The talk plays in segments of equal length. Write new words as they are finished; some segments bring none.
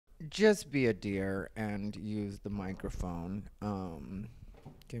just be a dear and use the microphone.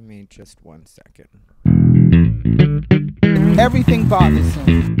 Give me just 1 second. Everything bothers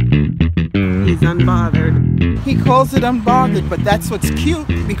him. He's unbothered. He calls it unbothered, but that's what's cute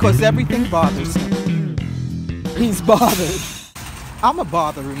because everything bothers him. He's bothered. I'm a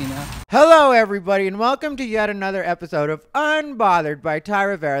botherina. Hello, everybody, and welcome to yet another episode of Unbothered by Thai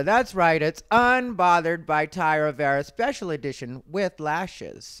Rivera. That's right, it's Unbothered by Thai Rivera, special edition with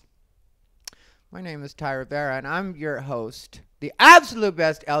Lashes. My name is Thai Rivera, and I'm your host, the absolute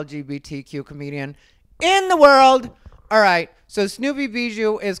best LGBTQ comedian in the world. All right, so Snoopy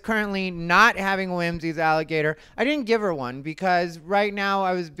Bijou is currently not having a Whimzees Alligator. I didn't give her one because right now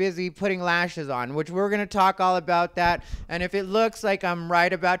I was busy putting lashes on, which we're going to talk all about that. And if it looks like I'm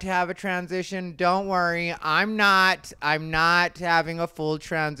right about to have a transition, don't worry. I'm not having a full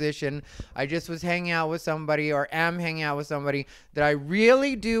transition. I just was hanging out with somebody, or am hanging out with somebody that I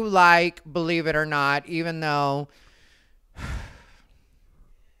really do like, believe it or not, even though...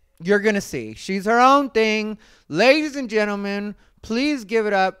 You're going to see. She's her own thing. Ladies and gentlemen, please give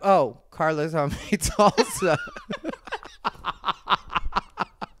it up. Oh, KARLA'S Homemade Salsa.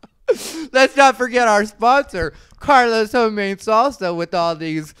 Let's not forget our sponsor, KARLA'S Homemade Salsa, with all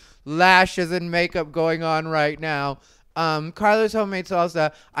these lashes and makeup going on right now. KARLA'S Homemade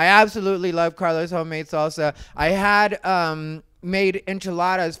Salsa. I absolutely love KARLA'S Homemade Salsa. I had... made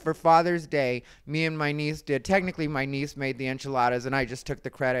enchiladas for Father's Day. Me and my niece did. Technically, my niece made the enchiladas, and I just took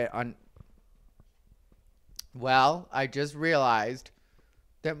the credit on... Well, I just realized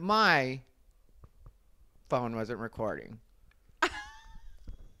that my phone wasn't recording.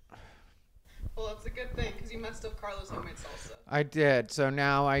 Well, that's a good thing, because you messed up KARLA'S Homemade Salsa. I did, so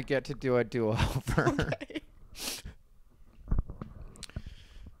now I get to do a do-over. Okay.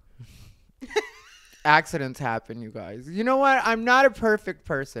 Accidents happen, you guys. You know what? I'm not a perfect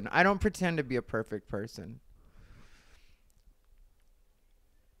person. I don't pretend to be a perfect person.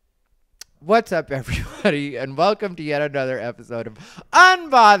 What's up, everybody, and welcome to yet another episode of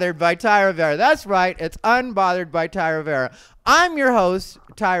Unbothered by Thai Rivera. That's right, it's Unbothered by Thai Rivera. I'm your host,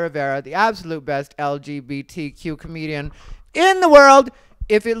 Thai Rivera, the absolute best LGBTQ comedian in the world.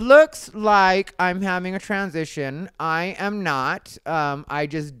 If it looks like I'm having a transition, I am not. I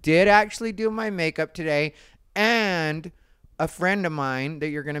just did actually do my makeup today, and a friend of mine that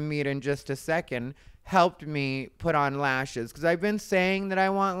you're going to meet in just a second helped me put on lashes, because I've been saying that I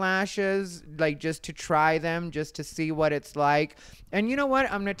want lashes, like just to try them, just to see what it's like. And you know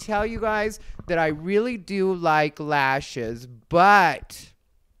what? I'm going to tell you guys that I really do like lashes, but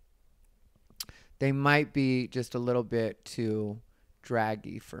they might be just a little bit too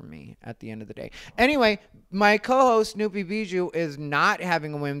draggy for me at the end of the day. Anyway, my co-host Snoopy Bijou is not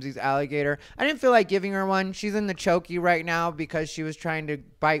having a Whimzees Alligator. I didn't feel like giving her one. She's in the chokey right now because she was trying to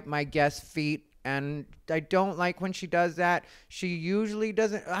bite my guest's feet, and I don't like when she does that. She usually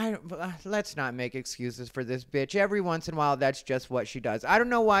doesn't. Let's not make excuses for this bitch. Every once in a while, that's just what she does. I don't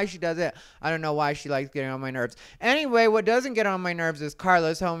know why she does it. I don't know why she likes getting on my nerves. Anyway, what doesn't get on my nerves is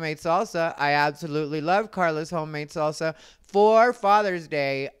KARLA'S Homemade Salsa. I absolutely love KARLA'S Homemade Salsa. For Father's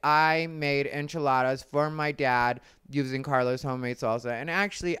Day, I made enchiladas for my dad using KARLA'S Homemade Salsa. And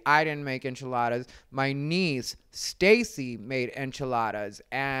actually, I didn't make enchiladas. My niece, Stacy, made enchiladas.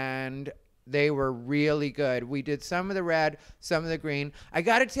 And they were really good. We did some of the red, some of the green. I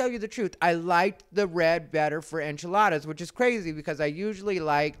got to tell you the truth. I liked the red better for enchiladas, which is crazy because I usually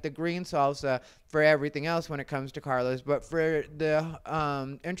like the green salsa for everything else when it comes to KARLA'S. But for the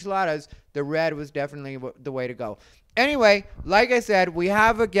enchiladas, the red was definitely the way to go. Anyway, like I said, we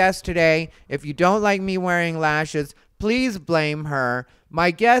have a guest today. If you don't like me wearing lashes, please blame her.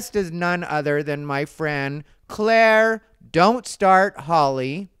 My guest is none other than my friend Claire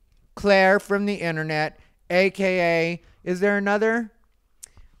Hawley. Claire from the internet, a.k.a. Is there another?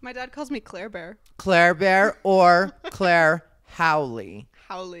 My dad calls me Claire Bear. Claire Bear or Claire Hawley.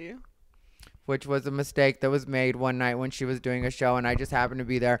 Howley. Which was a mistake that was made one night when she was doing a show, and I just happened to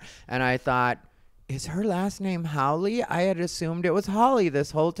be there, and I thought, is her last name Howley? I had assumed it was Holly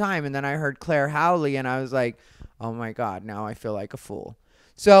this whole time, and then I heard Claire Hawley, and I was like, oh my God, now I feel like a fool.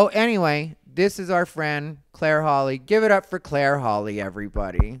 So anyway, this is our friend Claire Hawley. Give it up for Claire Hawley,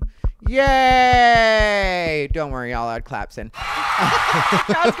 everybody. Yay! Don't worry, I'll add claps in.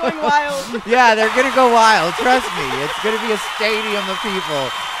 Crowd's going wild. Yeah, they're going to go wild. Trust me. It's going to be a stadium of people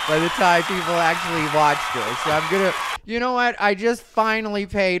by the time people actually watch this. So I'm going to... You know what? I just finally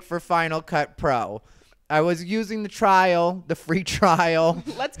paid for Final Cut Pro. I was using the trial, the free trial.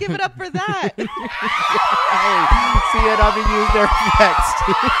 Let's give it up for that. Hey, see it? I'm going to use their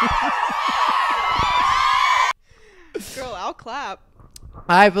effects. Girl, I'll clap.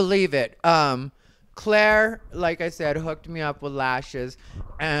 I believe it. Claire, like I said, hooked me up with lashes,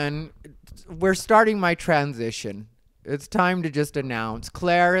 and we're starting my transition. It's time to just announce.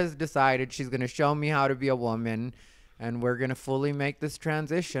 Claire has decided she's going to show me how to be a woman, and we're going to fully make this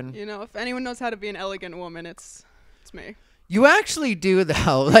transition. You know, if anyone knows how to be an elegant woman, it's me. You actually do,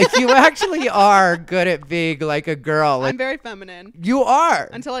 though. Like, you actually are good at being like a girl. Like, I'm very feminine. you are.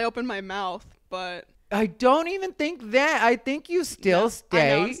 Until I open my mouth, but I don't even think that. I think you still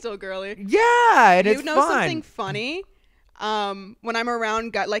stay. I know, I'm still girly. Yeah, and it's You know fun. something funny? When I'm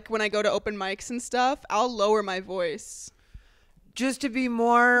around, like when I go to open mics and stuff, I'll lower my voice. Just to be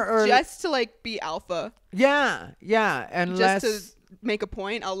more, or Just to like be alpha. yeah, and Just less. to make a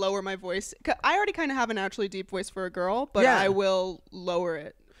point, I'll lower my voice. I already kind of have a naturally deep voice for a girl, but Yeah. I will lower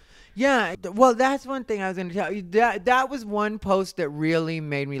it. Yeah, well, that's one thing I was going to tell you. That was one post that really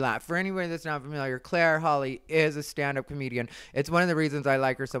made me laugh. For anybody that's not familiar, Claire Hawley is a stand-up comedian. It's one of the reasons I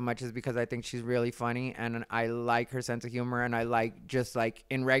like her so much is because I think she's really funny, and I like her sense of humor, and I like just like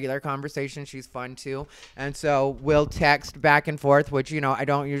in regular conversation, she's fun too. And so we'll text back and forth, which, you know, I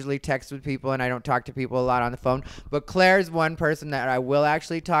don't usually text with people, and I don't talk to people a lot on the phone. But Claire's one person that I will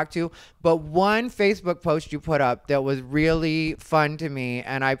actually talk to. But one Facebook post you put up that was really fun to me,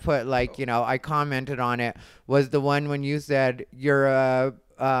 and I put like, you know, I commented on it, was the one when you said you're a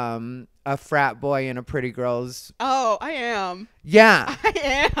frat boy in a pretty girl's. Oh, I am. Yeah.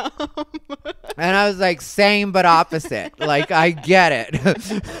 I am. And I was like, same but opposite. Like, I get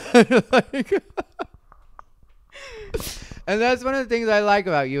it. Like, and that's one of the things I like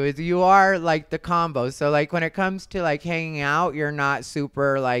about you is you are like the combo. So like when it comes to like hanging out, you're not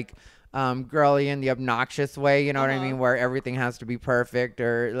super like girly in the obnoxious way, you know what I mean, where everything has to be perfect,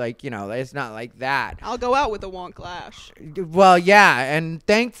 or like, you know, it's not like that. I'll go out with a wonk lash. Well, yeah, and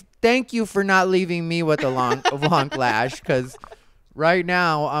thank you for not leaving me with a wonk lash, because right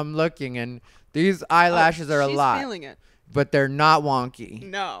now I'm looking and these eyelashes are a lot. She's feeling it. But they're not wonky.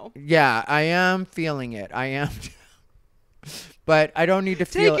 No. Yeah, I am feeling it. I am. But I don't need to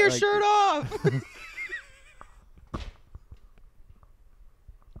feel it. Take your like shirt off.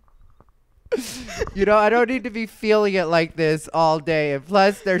 You know, I don't need to be feeling it like this all day. And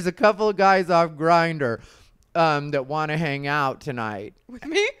plus, there's a couple of guys off Grindr that want to hang out tonight. With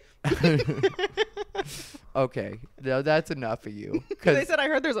me? Okay, no, that's enough of you. They said I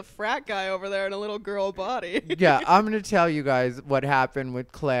heard there's a frat guy over there in a little girl body. Yeah, I'm going to tell you guys what happened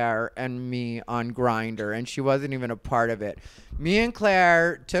with Claire and me on Grindr, and she wasn't even a part of it. Me and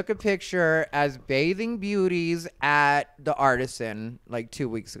Claire took a picture as bathing beauties at the Artisan like 2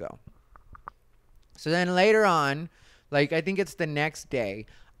 weeks ago. So then later on, like I think it's the next day,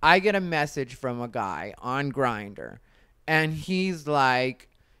 I get a message from a guy on Grindr, and he's like,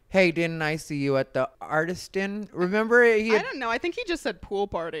 hey, didn't I see you at the Artisan? Remember he I don't know. I think he just said pool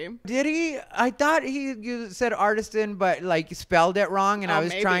party. Did he? I thought you said Artisan, but like spelled it wrong, and I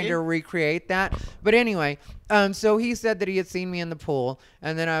was trying to recreate that. But anyway, so he said that he had seen me in the pool,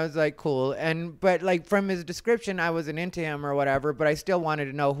 and then I was like, cool. But like from his description, I wasn't into him or whatever, but I still wanted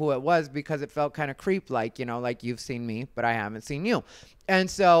to know who it was because it felt kind of creep-like, you know, like you've seen me, but I haven't seen you. And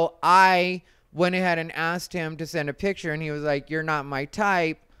so I went ahead and asked him to send a picture, and he was like, you're not my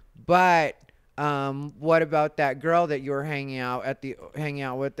type. But what about that girl that you were hanging out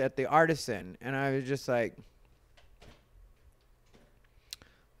with at the Artisan? And I was just like,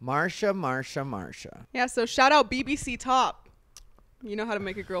 Marsha. Yeah, so shout out BBC Top. You know how to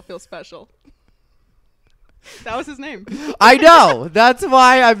make a girl feel special. That was his name. I know. That's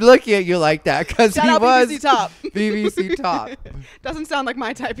why I'm looking at you like that, because he was BBC Top. BBC Top. Doesn't sound like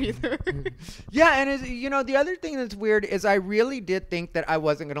my type either. Yeah, and you know, the other thing that's weird is I really did think that I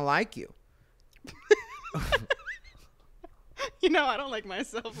wasn't going to like you. You know, I don't like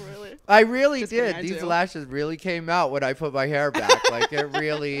myself, really. I really Just did. kidding, I These do. lashes really came out when I put my hair back. Like, it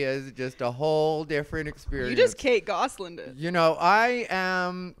really is just a whole different experience. You just Kate Goslin'd it. You know, I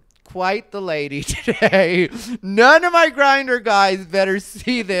am quite the lady today. None of my Grindr guys better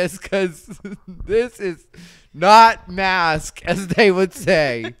see this, because this is not mask, as they would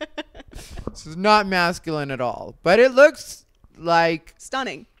say. This is not masculine at all. But it looks like...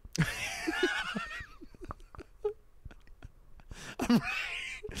 Stunning.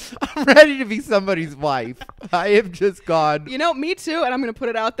 I'm ready to be somebody's wife. I have just gone... You know, me too, and I'm going to put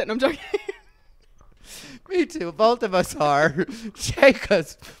it out that I'm joking. Me too. Both of us are. Take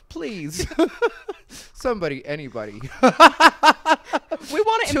us, please. Somebody, anybody. We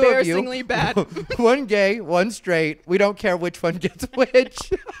want it Two of you. embarrassingly bad. One gay, one straight. We don't care which one gets which.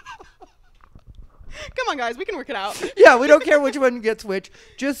 Come on, guys, we can work it out. Yeah, we don't care which one gets which.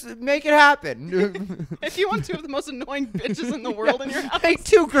 Just make it happen. If you want two of the most annoying bitches in the world in your house, Make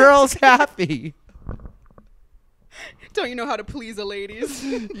two girls happy. don't you know how to please a ladies?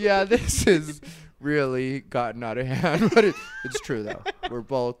 Yeah, this is really gotten out of hand, but it's true though. We're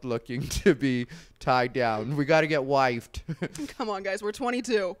both looking to be tied down. We got to get wifed. Come on, guys, we're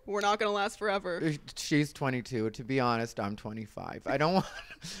 22. We're not gonna last forever. She's 22. To be honest, I'm 25. I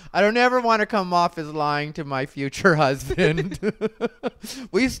don't ever want to come off as lying to my future husband.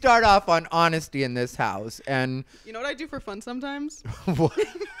 We start off on honesty in this house, and You know what I do for fun sometimes? what?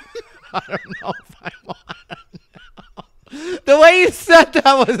 I don't know if I want to know. The way you said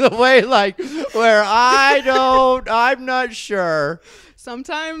that was a way like where I'm not sure.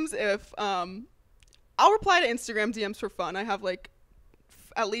 Sometimes if I'll reply to Instagram DMs for fun. I have like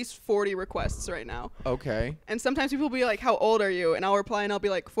at least 40 requests right now. Okay. And sometimes people will be like, "How old are you?" And I'll reply and I'll be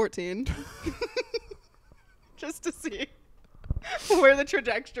like, 14. Just to see where the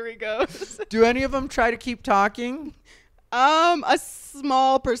trajectory goes. Do any of them try to keep talking? A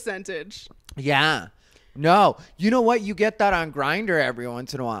small percentage. Yeah. No. You know what? You get that on Grindr every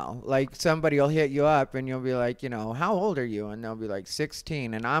once in a while. Like somebody will hit you up and you'll be like, how old are you? And they'll be like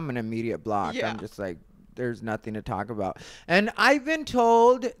 16, and I'm an immediate block. Yeah. I'm just like, there's nothing to talk about. And I've been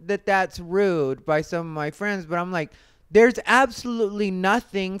told that that's rude by some of my friends, but I'm like, there's absolutely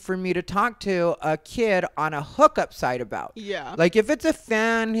nothing for me to talk to a kid on a hookup site about. Yeah. Like if it's a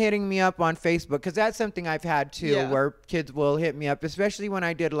fan hitting me up on Facebook, because that's something I've had too, Yeah. where kids will hit me up, especially when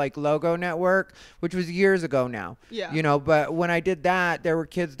I did like Logo Network, which was years ago now. Yeah. But when I did that, there were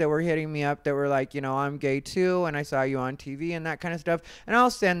kids that were hitting me up that were like, I'm gay too, and I saw you on TV and that kind of stuff. And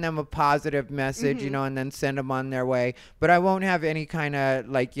I'll send them a positive message, and then send them on their way. But I won't have any kind of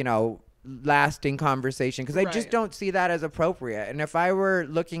like, lasting conversation, because I just Right. don't see that as appropriate. And if I were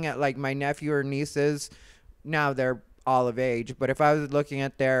looking at like my nephew or nieces, now they're all of age, but if I was looking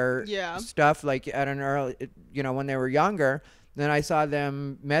at their Yeah. stuff like at an early, when they were younger, then I saw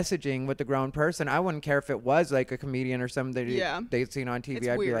them messaging with a grown person, I wouldn't care if it was like a comedian or something Yeah. they'd seen on TV. It's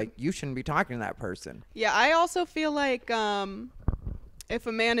I'd be weird. like, you shouldn't be talking to that person. Yeah, I also feel like if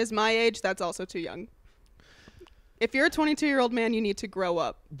a man is my age, that's also too young. If you're a 22-year-old man, you need to grow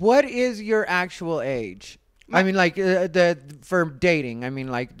up. What is your actual age? I mean, like for dating. I mean,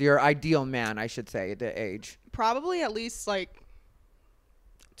 like your ideal man, I should say, the age. Probably at least like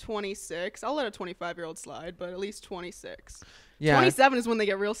 26. I'll let a 25-year-old slide, but at least 26. Yeah. 27 is when they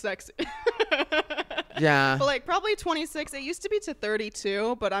get real sexy. Yeah. But like probably 26. It used to be to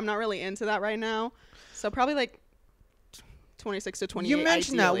 32, but I'm not really into that right now. So probably like 26 to 28. You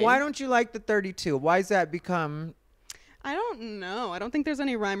mentioned ideally. that. Why don't you like the 32? Why has that become? I don't know. I don't think there's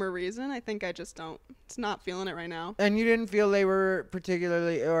any rhyme or reason. I think I just don't. It's not feeling it right now. And you didn't feel they were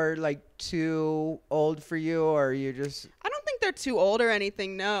particularly or like too old for you, or you just? I don't think they're too old or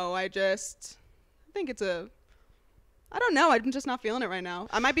anything. No, I think it's I don't know. I'm just not feeling it right now.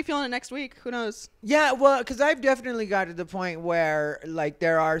 I might be feeling it next week. Who knows? Yeah, well, because I've definitely got to the point where like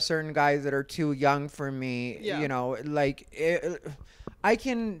there are certain guys that are too young for me. Yeah. I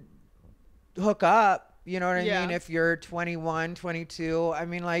can hook up. You know what I Yeah. mean? If you're 21, 22, I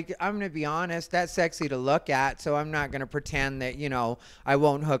mean, like, I'm going to be honest, that's sexy to look at. So I'm not going to pretend that, I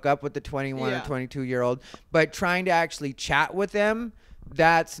won't hook up with the 21 or Yeah. 22-year-old. But trying to actually chat with them,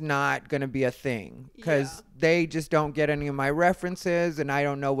 that's not going to be a thing, because Yeah. they just don't get any of my references and I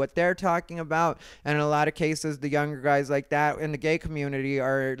don't know what they're talking about. And in a lot of cases, the younger guys like that in the gay community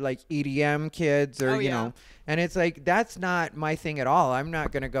are like EDM kids or, Oh, yeah. and it's like, that's not my thing at all. I'm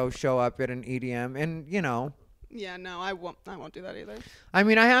not going to go show up at an EDM and, Yeah, no, I won't do that either. I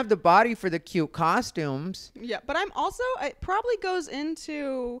mean, I have the body for the cute costumes. Yeah, but I'm also, it probably goes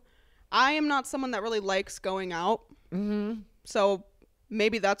into, I am not someone that really likes going out. Mm-hmm. So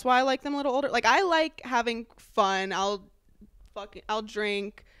maybe that's why I like them a little older. Like, I like having fun. I'll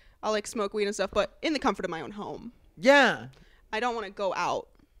drink. I'll like smoke weed and stuff, but in the comfort of my own home. Yeah. I don't want to go out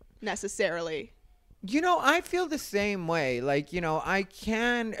necessarily. I feel the same way. Like, I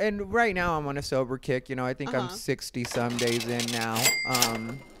can, and right now I'm on a sober kick. I think I'm 60 some days in now.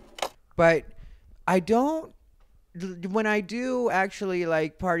 But I don't, when I do actually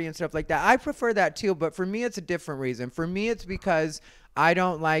like party and stuff like that, I prefer that too. But for me, it's a different reason. For me, it's because I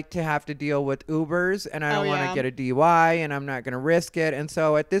don't like to have to deal with Ubers, and I don't want to get a DUI, and I'm not going to risk it. And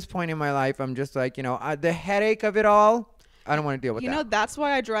so at this point in my life, I'm just like, the headache of it all, I don't want to deal with that. That's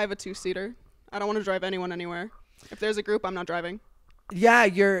why I drive a 2-seater. I don't want to drive anyone anywhere. If there's a group, I'm not driving. Yeah,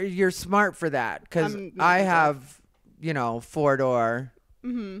 you're smart for that, because I have, 4-door.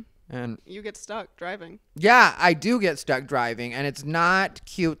 Mm-hmm. And you get stuck driving. yeah, I do get stuck driving, and it's not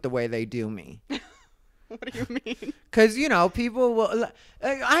cute the way they do me. What do you mean? Because, you know, people will.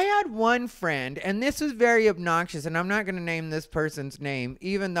 I had one friend, and this was very obnoxious, and I'm not going to name this person's name,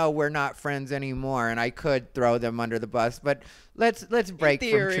 even though we're not friends anymore, and I could throw them under the bus. But let's break from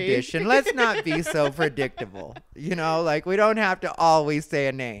tradition. Let's not be so predictable. You know, like we don't have to always say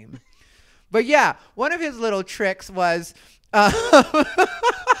a name. But yeah, one of his little tricks was.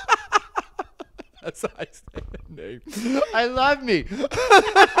 That's how I say the name. I love me.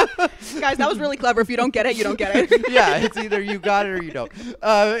 Guys, that was really clever. If you don't get it, you don't get it. Yeah, it's either you got it or you don't.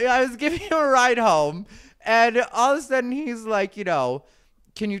 I was giving him a ride home, and all of a sudden he's like, you know,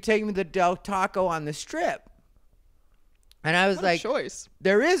 can you take me to Del Taco on the Strip? And I was What like, a choice.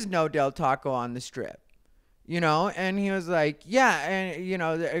 there is no Del Taco on the Strip. You know, and he was like, yeah, and you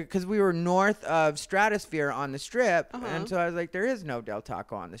know, because we were north of Stratosphere on the Strip, and so I was like, there is no Del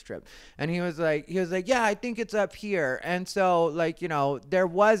Taco on the Strip, and he was like, yeah, I think it's up here, and so like, you know, there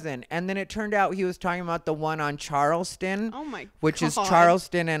wasn't, and then it turned out he was talking about the one on Charleston, Oh my which is God.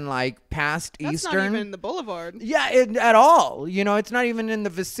 Charleston and like past That's Eastern. not even the boulevard. Yeah, at all. You know, it's not even in the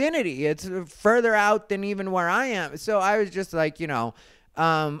vicinity. It's further out than even where I am. So I was just like, you know.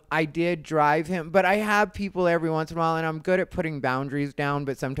 I did drive him, but I have people every once in a while, and I'm good at putting boundaries down,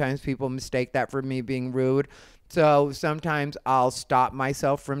 but sometimes people mistake that for me being rude. So sometimes I'll stop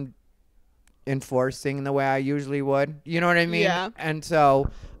myself from enforcing the way I usually would. You know what I mean? Yeah. And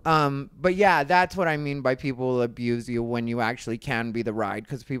so, but yeah, that's what I mean by people will abuse you when you actually can be the ride,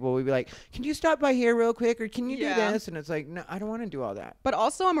 because people will be like, can you stop by here real quick, or can you do this? And it's like, no, I don't want to do all that. But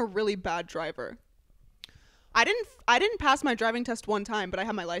also, I'm a really bad driver. I didn't pass my driving test one time, but I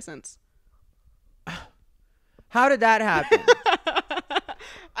have my license. How did that happen?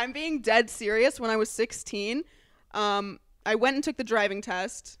 I'm being dead serious. When I was 16, I went and took the driving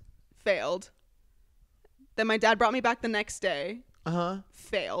test, failed. Then my dad brought me back the next day,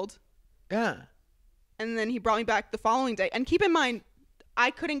 failed. Yeah. And then he brought me back the following day. And keep in mind,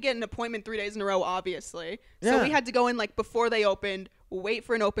 I couldn't get an appointment 3 days in a row, obviously. So Yeah. we had to go in like before they opened, wait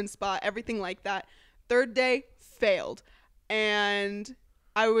for an open spot, everything like that. Third day, failed. And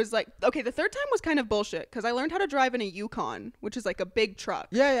I was like, okay, the third time was kind of bullshit because I learned how to drive in a Yukon, which is like a big truck.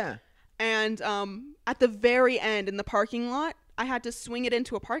 Yeah, yeah. And at the very end in the parking lot, I had to swing it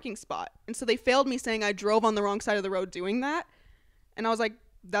into a parking spot. And so they failed me saying I drove on the wrong side of the road doing that. And I was like,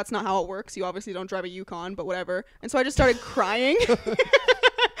 that's not how it works. You obviously don't drive a Yukon, but whatever. And so I just started crying.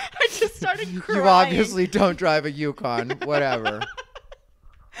 I just started crying. You obviously don't drive a Yukon, whatever.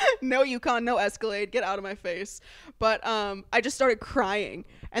 No Yukon, no Escalade, get out of my face. But I just started crying,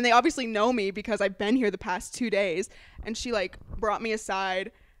 and they obviously know me because I've been here the past 2 days. And she like brought me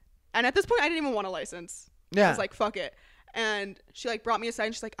aside, and at this point I didn't even want a license. Yeah. I was like, fuck it. And she like brought me aside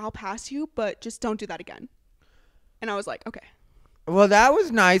and she's like, I'll pass you, but just don't do that again. And I was like, okay. Well, that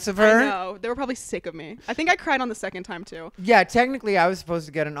was nice of her. I know. They were probably sick of me. I think I cried on the second time too. Yeah, technically I was supposed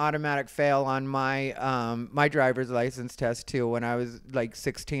to get an automatic fail on my my driver's license test too when I was like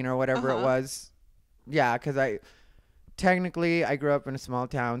 16 or whatever it was. Yeah, because I grew up in a small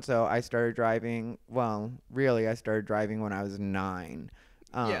town, so I started driving. Well, really, I started driving when I was 9.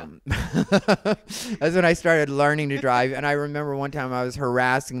 That's when I started learning to drive. And I remember one time I was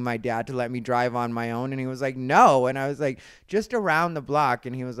harassing my dad to let me drive on my own, and he was like, no. And I was like, just around the block.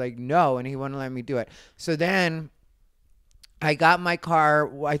 And he was like, no. And he wouldn't let me do it. So then I got my car,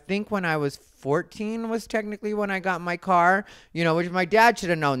 I think when I was 14 was technically when I got my car, you know, which my dad should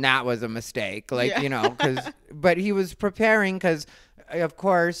have known that was a mistake. Like, you know, but he was preparing because, of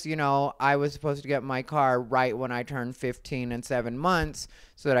course, you know, I was supposed to get my car right when I turned 15 and 7 months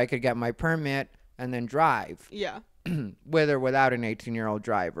so that I could get my permit and then drive. Yeah. With or without an 18-year-old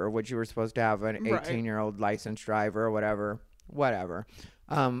driver, which you were supposed to have an 18-year-old licensed driver or whatever.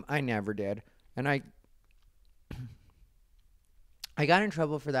 I never did. And I got in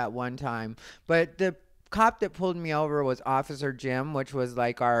trouble for that one time. But the cop that pulled me over was Officer Jim, which was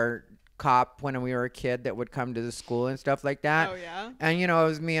like our cop when we were a kid that would come to the school and stuff like that. Oh, yeah? And, you know, it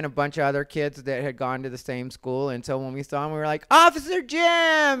was me and a bunch of other kids that had gone to the same school. And so when we saw him, we were like, Officer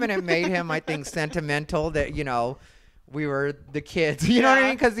Jim! And it made him, I think, sentimental that, you know, we were the kids. You know what I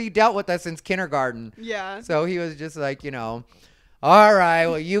mean? Because he dealt with us since kindergarten. Yeah. So he was just like, you know, all right,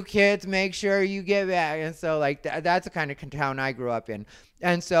 well, you kids make sure you get back. And so, like, that's the kind of town I grew up in.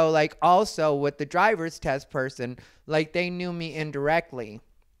 And so, like, also with the driver's test person, like, they knew me indirectly.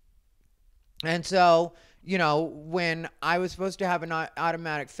 And so, you know, when I was supposed to have an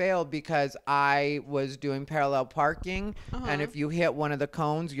automatic fail because I was doing parallel parking, and if you hit one of the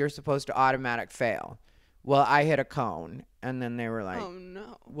cones, you're supposed to automatic fail. Well, I hit a cone, and then they were like, oh,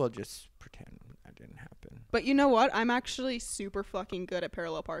 no. we'll just pretend that didn't happen. But you know what? I'm actually super fucking good at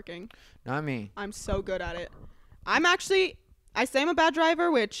parallel parking. Not me. I'm so good at it. I say I'm a bad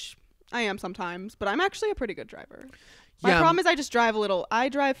driver, which I am sometimes, but I'm actually a pretty good driver. My problem is I just drive I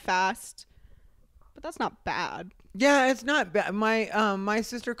drive fast, but that's not bad. Yeah, it's not bad. My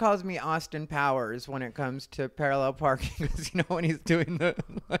sister calls me Austin Powers when it comes to parallel parking, because when he's doing the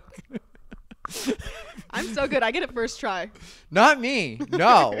I'm so good. I get it first try. Not me.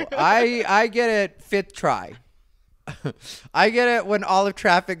 No, I get it fifth try. I get it when all of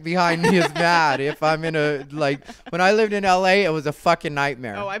traffic behind me is mad. If I'm in when I lived in LA, it was a fucking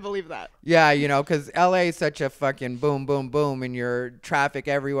nightmare. Oh, I believe that. Yeah, because LA is such a fucking boom, boom, boom, and your traffic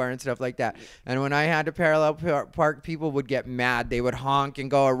everywhere and stuff like that. And when I had to parallel park, people would get mad. They would honk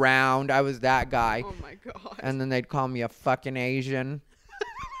and go around. I was that guy. Oh my God. And then they'd call me a fucking Asian.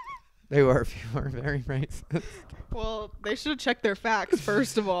 They were very racist. Well, they should have checked their facts,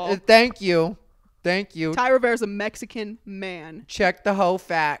 first of all. Thank you. Thai Rivera's a Mexican man. Check the whole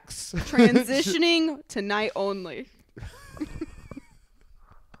facts. Transitioning tonight only.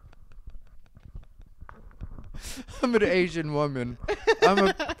 I'm an Asian woman. I'm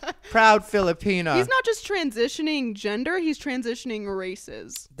a proud Filipina. He's not just transitioning gender, he's transitioning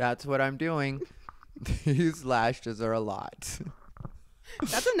races. That's what I'm doing. These lashes are a lot.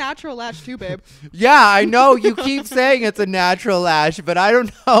 That's a natural lash too, babe. Yeah, I know. You keep saying it's a natural lash, but I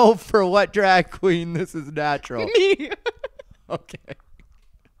don't know for what drag queen this is natural. Me. Okay.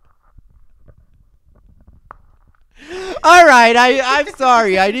 All right, I'm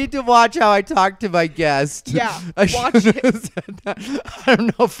sorry. I need to watch how I talk to my guest. Yeah, watch it. I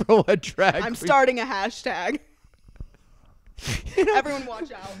don't know for what drag I'm queen. starting a hashtag. Everyone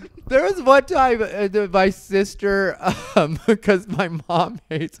watch out. There was one time my sister, because my mom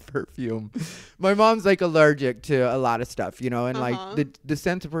hates perfume. My mom's like allergic to a lot of stuff, and like the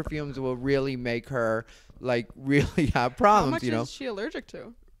scent of perfumes will really make her like really have problems. How much is she allergic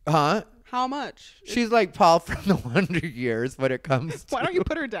to? Huh? How much? She's like Paul from the Wonder Years when it comes to... Why don't you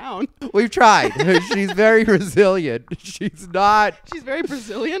put her down? We've tried. She's very resilient. She's not... She's very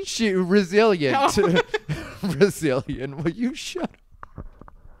Brazilian? Resilient. No. Brazilian. Will you shut up?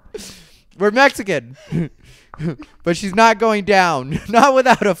 We're Mexican. But she's not going down. Not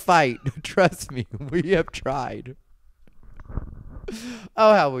without a fight. Trust me. We have tried.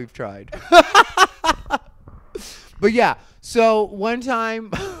 Oh, how we've tried. But yeah, so one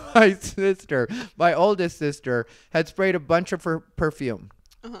time my oldest sister, had sprayed a bunch of perfume.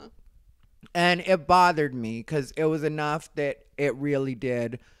 Uh-huh. And it bothered me because it was enough that it really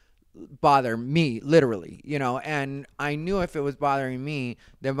did bother me, literally, and I knew if it was bothering me,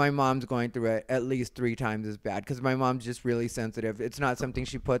 then my mom's going through it at least 3 times as bad, because my mom's just really sensitive. It's not something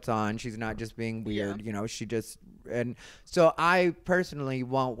she puts on. She's not just being weird, she just, and so I personally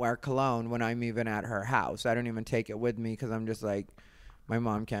won't wear cologne when I'm even at her house. I don't even take it with me because I'm just like, my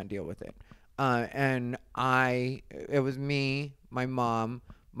mom can't deal with it. And it was me, my mom,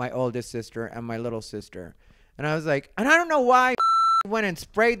 my oldest sister, and my little sister. And I was like, and I don't know why went and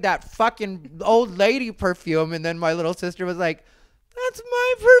sprayed that fucking old lady perfume, and then my little sister was like, that's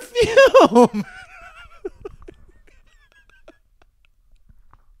my perfume.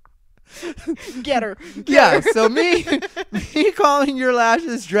 Get her. Yeah, so me calling your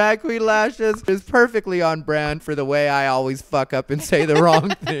lashes drag queen lashes is perfectly on brand for the way I always fuck up and say the wrong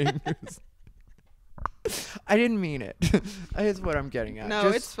things. I didn't mean it. That's what I'm getting at. No,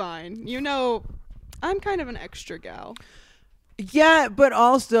 it's fine. I'm kind of an extra gal. Yeah, but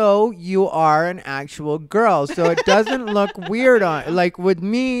also you are an actual girl, so it doesn't look weird on. Like with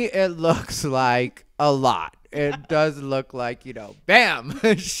me, it looks like a lot. It does look like, bam,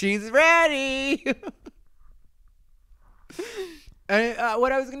 she's ready. And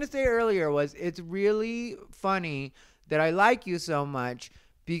what I was gonna say earlier was, it's really funny that I like you so much,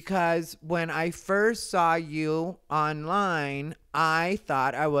 because when I first saw you online, I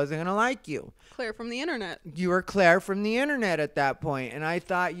thought I wasn't gonna like you. Claire from the internet. You were Claire from the internet at that point, and I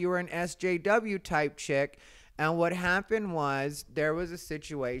thought you were an SJW type chick. And what happened was, there was a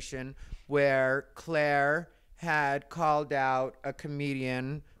situation where Claire had called out a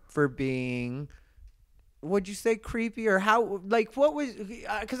comedian for being, would you say creepy, or how, like, what was,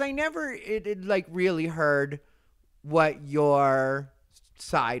 because I never really heard what your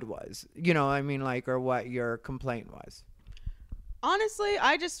side was, or what your complaint was. Honestly,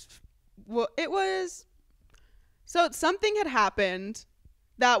 it was, so something had happened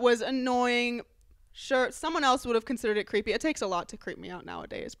that was annoying. Sure, someone else would have considered it creepy. It takes a lot to creep me out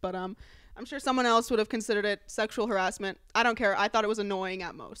nowadays, but I'm sure someone else would have considered it sexual harassment. I don't care. I thought it was annoying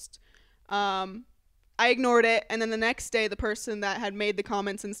at most. I ignored it, and then the next day, the person that had made the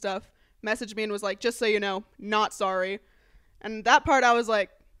comments and stuff messaged me and was like, just so you know, not sorry. And that part I was like,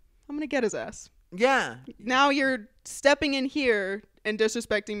 I'm going to get his ass. Yeah. Now you're stepping in here and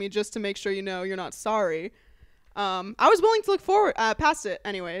disrespecting me just to make sure you know you're not sorry. I was willing to look forward past it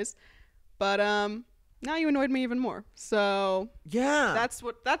anyways. But now you annoyed me even more. So yeah,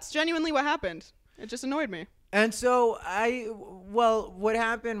 that's genuinely what happened. It just annoyed me. And so what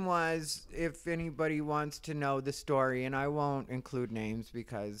happened was, if anybody wants to know the story, and I won't include names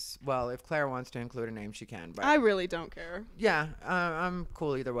because, well, if Claire wants to include a name, she can. But I really don't care. Yeah, I'm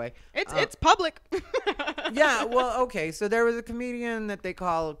cool either way. It's public. Yeah, well, okay. So there was a comedian that they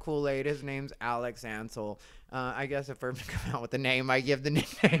call Kool-Aid. His name's Alex Ansel. I guess if we're going to come out with a name, I give the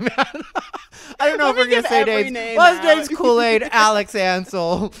nickname. I don't know if we're going to say names. Well, his name's Kool-Aid Alex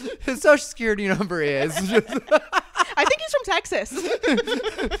Ansel. His social security number is. I think he's from Texas.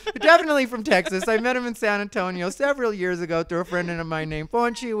 Definitely from Texas. I met him in San Antonio several years ago through a friend of mine named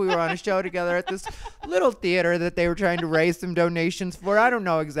Ponchi. We were on a show together at this little theater that they were trying to raise some donations for. I don't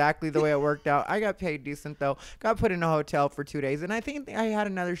know exactly the way it worked out. I got paid decent, though. Got put in a hotel for 2 days, and I think I had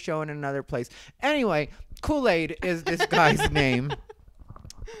another show in another place. Anyway, Kool-Aid is this guy's name.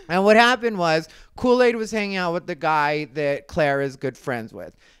 And what happened was Kool-Aid was hanging out with the guy that Claire is good friends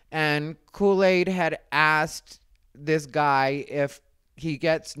with. And Kool-Aid had asked this guy if he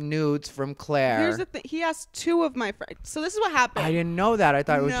gets nudes from Claire. Here's the thing. He asked 2 of my friends. So this is what happened. I didn't know that. I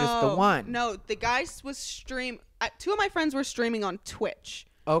thought it was just the one. No, the guy was 2 of my friends were streaming on Twitch.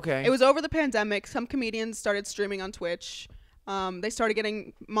 Okay. It was over the pandemic. Some comedians started streaming on Twitch. They started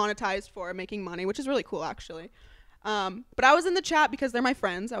getting monetized for making money, which is really cool, actually. But I was in the chat because they're my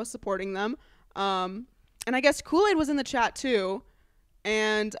friends. I was supporting them. And I guess Kool-Aid was in the chat too.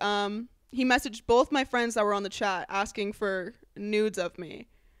 And he messaged both my friends that were on the chat asking for nudes of me.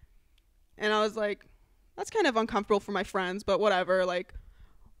 And I was like, that's kind of uncomfortable for my friends, but whatever. Like,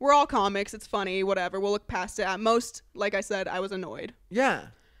 we're all comics. It's funny, whatever. We'll look past it. At most, like I said, I was annoyed. Yeah.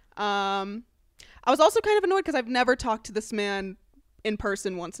 I was also kind of annoyed because I've never talked to this man in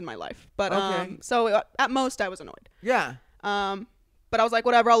person once in my life. But okay. So at most I was annoyed. Yeah. But I was like,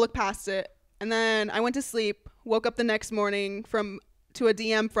 whatever, I'll look past it. And then I went to sleep, woke up the next morning to a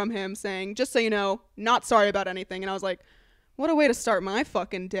DM from him saying, just so you know, not sorry about anything. And I was like, what a way to start my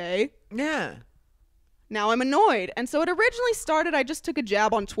fucking day. Yeah. Now I'm annoyed. And so it originally started, I just took a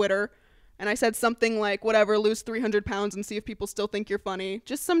jab on Twitter and I said something like, whatever, lose 300 pounds and see if people still think you're funny.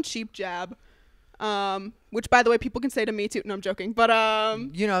 Just some cheap jab. Which, by the way, people can say to me too. No, I'm joking. But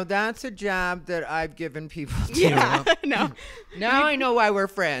that's a jab that I've given people to. Yeah, no. Now I know why we're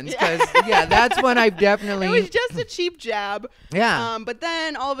friends, because that's when I've definitely. It was just a cheap jab. Yeah. But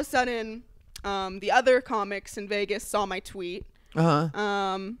then all of a sudden, the other comics in Vegas saw my tweet.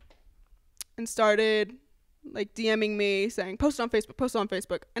 And started like DMing me saying, post it on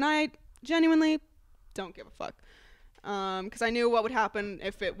Facebook, and I genuinely don't give a fuck. Because I knew what would happen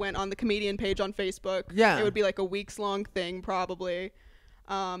if it went on the comedian page on Facebook. Yeah. It would be like a weeks long thing probably.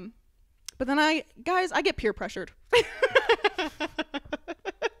 But then I get peer pressured.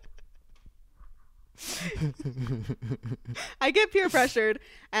 I get peer pressured.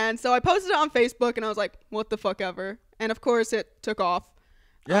 And so I posted it on Facebook and I was like, what the fuck ever. And of course it took off.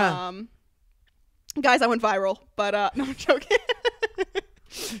 Yeah. Guys, I went viral, but no, I'm joking.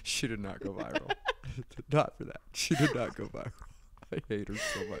 She did not go viral. Not for that. She did not go viral. I hate her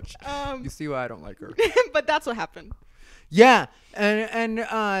so much. You see why I don't like her. But that's what happened. Yeah, and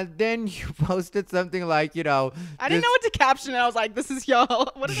then you posted something like, I didn't know what to caption it. I was like, this is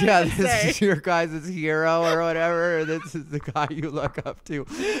y'all. What did I this say? Is your guys' hero or whatever. Or this is the guy you look up to.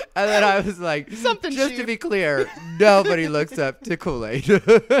 And then I was like, something just cheap. To be clear, nobody looks up to Kool-Aid.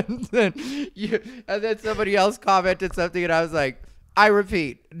 and then somebody else commented something, and I was like, I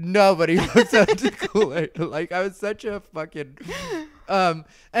repeat, nobody looks up to Kool-Aid. Like, I was such a fucking... and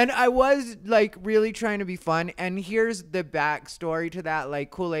I was, like, really trying to be fun. And here's the backstory to that. Like,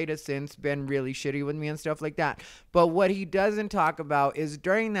 Kool-Aid has since been really shitty with me and stuff like that. But what he doesn't talk about is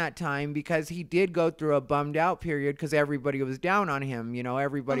during that time, because he did go through a bummed out period because everybody was down on him.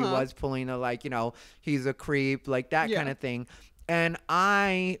 Everybody was pulling the, like, he's a creep, like that kind of thing. And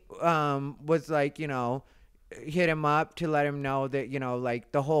I was like, hit him up to let him know that,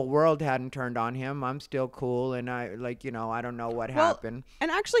 like the whole world hadn't turned on him. I'm still cool. And I I don't know what happened. And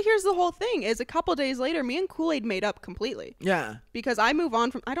actually, here's the whole thing is a couple days later, me and Kool-Aid made up completely. Yeah. Because I move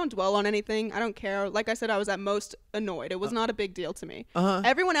on I don't dwell on anything. I don't care. Like I said, I was at most annoyed. It was not a big deal to me.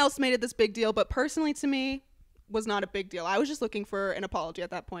 Everyone else made it this big deal, but personally to me was not a big deal. I was just looking for an apology at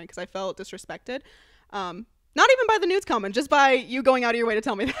that point because I felt disrespected. Not even by the nudes comment, just by you going out of your way to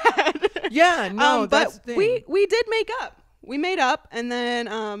tell me that. Yeah, no, but that's the thing. we did make up. We made up, and then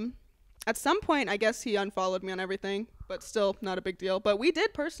At some point, I guess he unfollowed me on everything, but still not a big deal. But we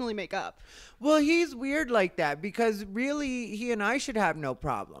did personally make up. Well, he's weird like that because really he and I should have no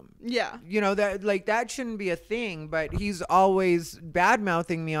problem. Yeah. You know, that like that shouldn't be a thing, but he's always bad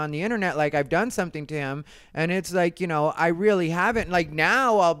mouthing me on the internet like I've done something to him. And it's like, you know, I really haven't. Like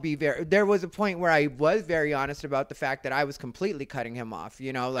now I'll be there was a point where I was very honest about the fact that I was completely cutting him off,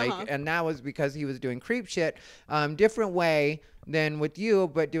 you know, like, and that was because he was doing creep shit, different way than with you,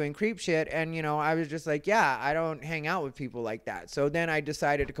 but doing creep shit. And, you know, I was just like, yeah, I don't hang out with people like that. So then I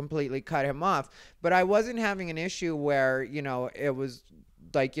decided to completely cut him off. But I wasn't having an issue where, you know, it was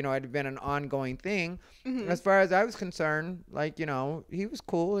like, you know, it had been an ongoing thing. As far as I was concerned, like, you know, he was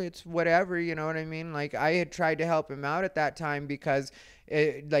cool. It's whatever, you know what I mean? Like, I had tried to help him out at that time because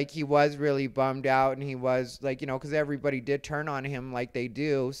like he was really bummed out, and he was like, you know, because everybody did turn on him like they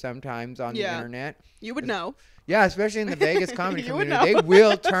do sometimes on the internet. You would know. Yeah, especially in the Vegas comedy community, they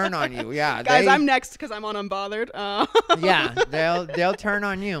will turn on you. Yeah, guys, I'm next because I'm on Unbothered. Yeah, they'll turn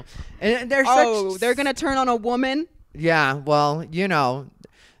on you, and they're they're gonna turn on a woman. Yeah, well, you know,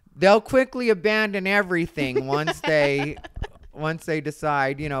 they'll quickly abandon everything once they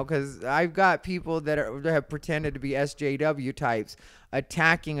decide, you know, because I've got people that have pretended to be SJW types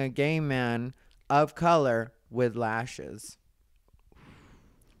attacking a gay man of color with lashes.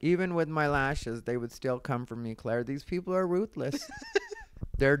 Even with my lashes, they would still come for me, Claire. These people are ruthless.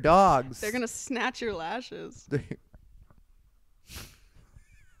 They're dogs. They're going to snatch your lashes.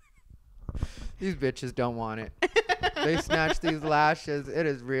 These bitches don't want it. They snatch these lashes. It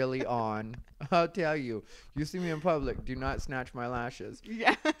is really on. I'll tell you. You see me in public, do not snatch my lashes.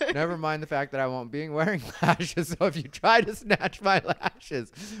 Yeah. Never mind the fact that I won't be wearing lashes. So if you try to snatch my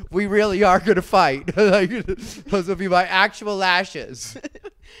lashes, we really are going to fight. Like, those will be my actual lashes.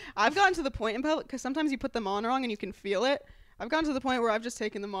 I've gotten to the point in public, because sometimes you put them on wrong and you can feel it. I've gotten to the point where I've just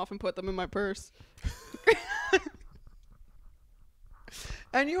taken them off and put them in my purse.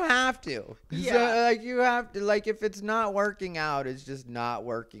 And you have to. Yeah. So, like, you have to, like, if it's not working out, it's just not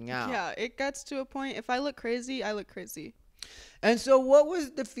working out. Yeah, it gets to a point. If I look crazy, I look crazy. And so what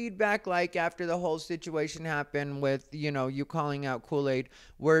was the feedback like after the whole situation happened with, you know, you calling out Kool-Aid?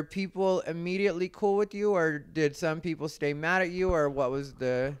 Were people immediately cool with you, or did some people stay mad at you, or what was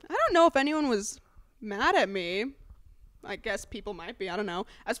the... I don't know if anyone was mad at me. I guess people might be. I don't know.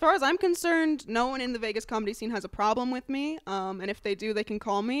 As far as I'm concerned, no one in the Vegas comedy scene has a problem with me. And if they do, they can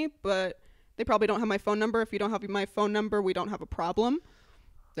call me. But they probably don't have my phone number. If you don't have my phone number, we don't have a problem.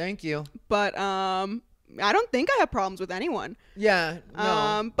 Thank you. But I don't think I have problems with anyone. Yeah.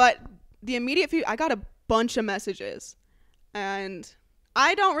 No. But the immediate I got a bunch of messages. And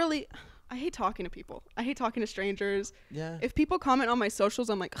I hate talking to people. I hate talking to strangers. Yeah. If people comment on my socials,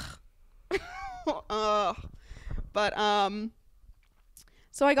 I'm like, ugh. But,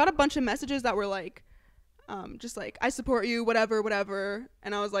 so I got a bunch of messages that were like, just like, I support you, whatever.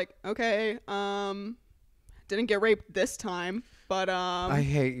 And I was like, okay, didn't get raped this time, but, I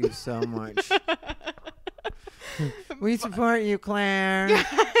hate you so much. We support you, Claire.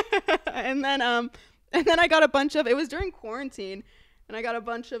 And then I got a bunch of, it was during quarantine, and I got a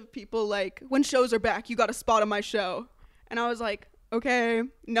bunch of people like, when shows are back, you got a spot on my show. And I was like, okay,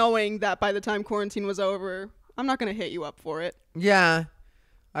 knowing that by the time quarantine was over, I'm not going to hit you up for it. Yeah.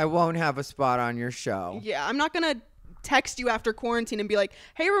 I won't have a spot on your show. Yeah, I'm not going to text you after quarantine and be like,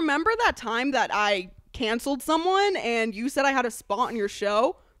 hey, remember that time that I canceled someone and you said I had a spot on your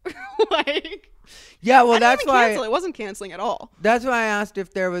show? Like, yeah, well, I that's didn't why cancel. It wasn't canceling at all. That's why I asked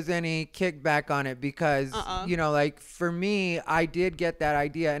if there was any kickback on it, because you know, like, for me, I did get that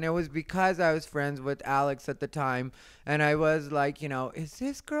idea, and it was because I was friends with Alex at the time, and I was like, you know, is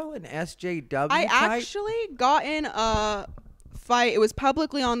this girl an SJW I type? actually got in a fight. It was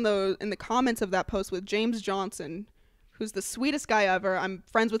publicly in the comments of that post with James Johnson, who's the sweetest guy ever. I'm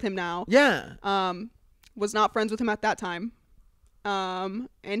friends with him now. Yeah. Was not friends with him at that time. And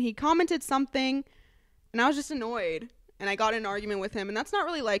he commented something, and I was just annoyed, and I got in an argument with him, and that's not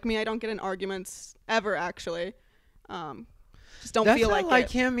really like me. I don't get in arguments ever, actually. Just don't feel like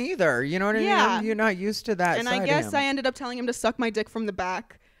it. him either. You know what I mean? You're not used to that. And side I guess of him. I ended up telling him to suck my dick from the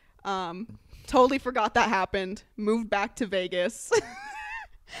back. Totally forgot that happened. Moved back to Vegas.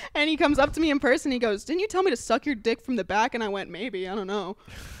 And he comes up to me in person. He goes, "Didn't you tell me to suck your dick from the back?" And I went, "Maybe. I don't know."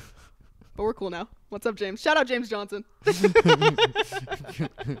 But we're cool now. What's up, James? Shout out James Johnson. Is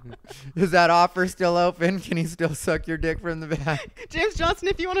that offer still open? Can he still suck your dick from the back? James Johnson,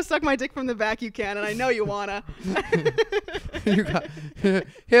 if you want to suck my dick from the back, you can, and I know you wanna.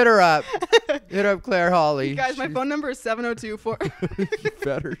 Hit her up. Hit up Claire Hawley. You guys, my phone number is 702-4. You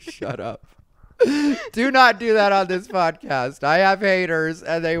better shut up. Do not do that on this podcast. I have haters,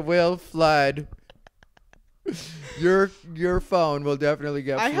 and they will flood. Your phone will definitely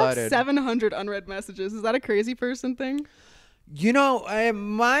get flooded. I have 700 unread messages. Is that a crazy person thing? You know, it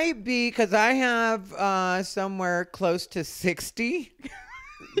might be because I have somewhere close to 60.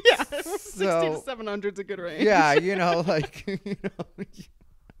 Yeah, 60 to 700 is a good range. Yeah, you know, like, you know.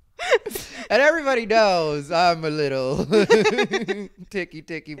 And everybody knows I'm a little ticky,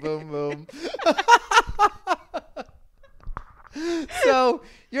 ticky, boom, boom. So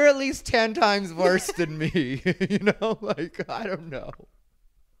you're at least 10 times worse than me. You know, like, I don't know.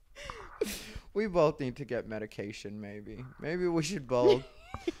 We both need to get medication, maybe. Maybe we should both.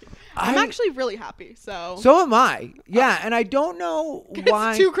 I'm actually really happy, so. So am I. Yeah, and I don't know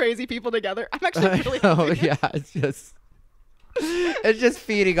why. It's two crazy people together. I'm actually really happy. Yeah, it's just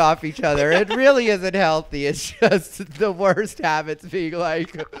feeding off each other. It really isn't healthy. It's just the worst habits being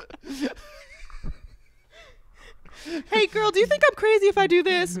like, hey, girl, do you think I'm crazy if I do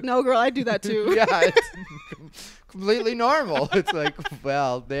this? No, girl, I do that too. Yeah, it's completely normal. It's like,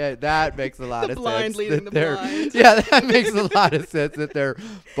 well, that makes a lot of sense. Blind leading the blind. Yeah, that makes a lot of sense that they're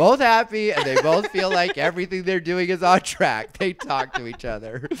both happy and they both feel like everything they're doing is on track. They talk to each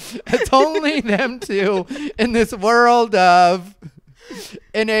other. It's only them two in this world of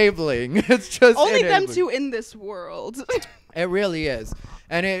enabling. It's just only enabling. them two in this world. It really is.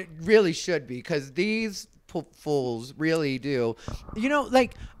 And it really should be, because these fools really do. You know,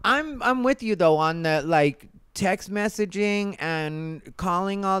 like, I'm with you though on the, like, text messaging and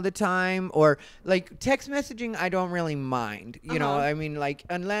calling all the time, or like text messaging I don't really mind, you know. I mean, like,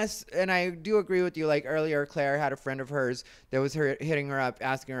 unless, and I do agree with you, like earlier Claire had a friend of hers that was hitting her up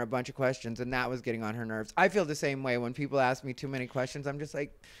asking her a bunch of questions, and that was getting on her nerves. I feel the same way when people ask me too many questions. I'm just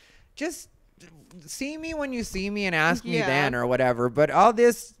like, just see me when you see me and ask me then or whatever. But all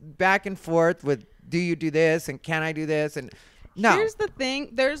this back and forth with, do you do this and can I do this, and no. Here's the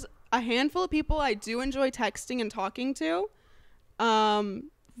thing, there's a handful of people I do enjoy texting and talking to.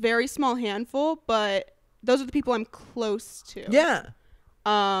 Very small handful, but those are the people I'm close to. Yeah.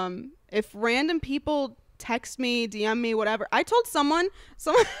 If random people text me, DM me, whatever. I told someone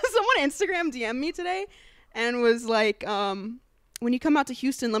Instagram DM me today and was like, when you come out to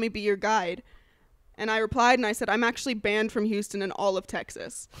Houston, let me be your guide. And I replied and I said, I'm actually banned from Houston and all of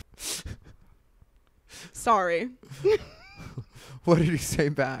Texas. Sorry. What did he say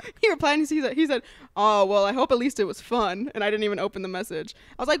back? He replied and he said, oh, well, I hope at least it was fun. And I didn't even open the message.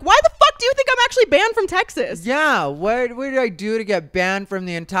 I was like, why the fuck do you think I'm actually banned from Texas? Yeah, what did I do to get banned from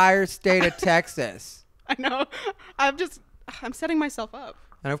the entire state of Texas? I know. I'm setting myself up.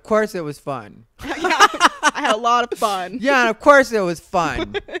 And of course it was fun. Yeah, I had a lot of fun. Yeah, and of course it was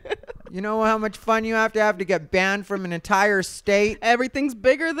fun. You know how much fun you have to get banned from an entire state? Everything's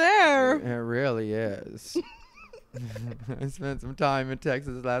bigger there. It really is. I spent some time in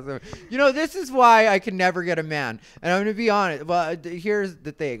Texas last summer. You know, this is why I can never get a man. And I'm going to be honest. Well, here's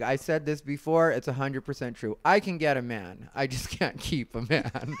the thing. I said this before. It's 100% true. I can get a man. I just can't keep a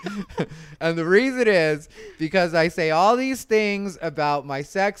man. And the reason is because I say all these things about my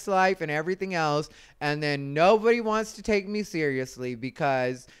sex life and everything else, and then nobody wants to take me seriously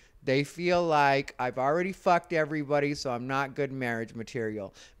because they feel like I've already fucked everybody, so I'm not good marriage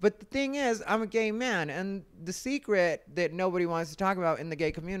material. But the thing is, I'm a gay man, and the secret that nobody wants to talk about in the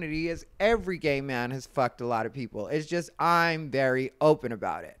gay community is every gay man has fucked a lot of people. It's just I'm very open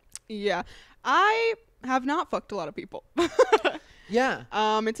about it. Yeah. I have not fucked a lot of people. Yeah.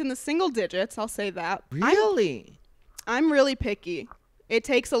 It's in the single digits, I'll say that. Really? I'm really picky. It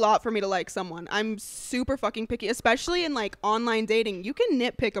takes a lot for me to like someone. I'm super fucking picky, especially in like online dating. You can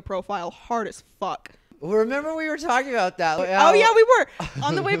nitpick a profile hard as fuck. Well, remember we were talking about that. Oh yeah, we were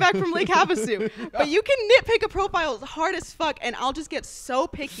on the way back from Lake Havasu. But you can nitpick a profile hard as fuck, and I'll just get so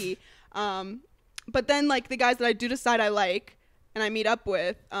picky. But then like the guys that I do decide I like and I meet up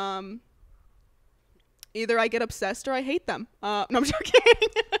with, either I get obsessed or I hate them. No, I'm joking.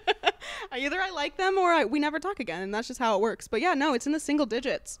 Either I like them or we never talk again, and that's just how it works. But yeah, no, it's in the single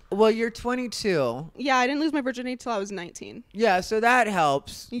digits. Well, you're 22. Yeah, I didn't lose my virginity till I was 19. Yeah, so that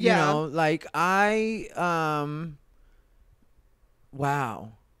helps. Yeah. You know, like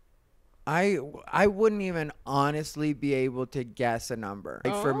wow. I wouldn't even honestly be able to guess a number.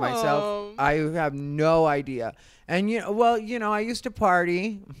 Like for myself, I have no idea. And I used to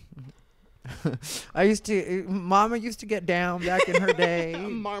party. Mama used to get down back in her day.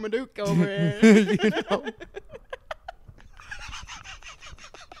 Marmaduke over here. You know.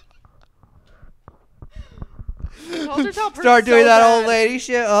 Start doing that old lady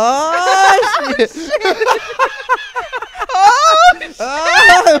shit. Oh, shit. Oh,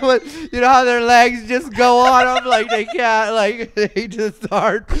 Oh, you know how their legs just go on them like they can't, like they just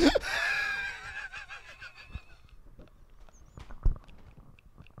start. The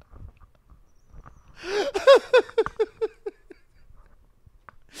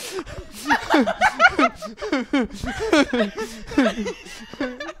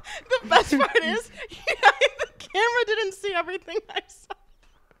best part is, the camera didn't see everything I saw.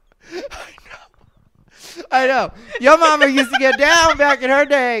 I know. Your mama used to get down back in her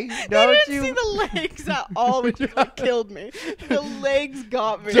day. Don't You you? didn't see the legs at all, which is what killed me. The legs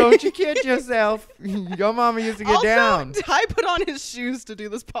got me. Don't you kid yourself. Your mama used to get also, down. Ty put on his shoes to do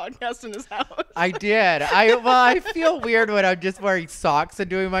this podcast in his house. I did. I feel weird when I'm just wearing socks and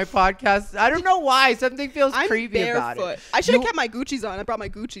doing my podcast. I don't know why. Something feels I'm creepy barefoot. about it. I should have kept my Gucci's on. I brought my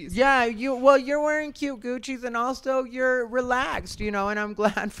Gucci's. Yeah, you're wearing cute Gucci's and also you're relaxed, and I'm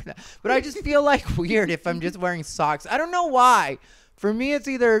glad for that. But I just feel like weird if I'm just wearing socks. I don't know why. For me, it's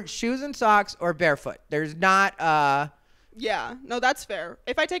either shoes and socks or barefoot. There's not Yeah, no, that's fair.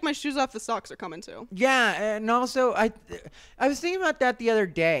 If I take my shoes off, the socks are coming too. Yeah, and also I was thinking about that the other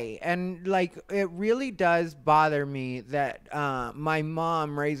day, and like it really does bother me that my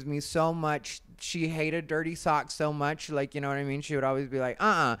mom raised me so much. She hated dirty socks so much, like, you know what I mean? She would always be like,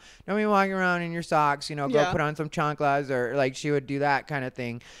 don't be walking around in your socks, go put on some chanclas, or like she would do that kind of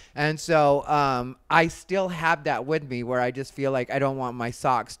thing. And so I still have that with me where I just feel like I don't want my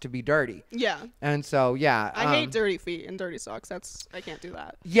socks to be dirty. Yeah. And so, yeah. I hate dirty feet and dirty socks. I can't do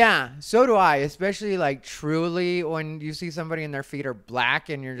that. Yeah, so do I, especially like truly when you see somebody and their feet are black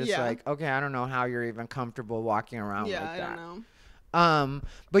and you're just like, okay, I don't know how you're even comfortable walking around like that. Yeah, I don't know.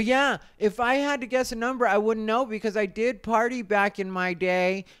 But yeah, if I had to guess a number, I wouldn't know because I did party back in my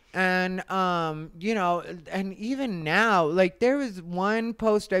day. And, and even now, like there was one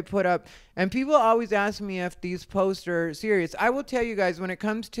post I put up and people always ask me if these posts are serious. I will tell you guys, when it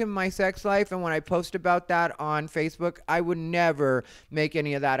comes to my sex life and when I post about that on Facebook, I would never make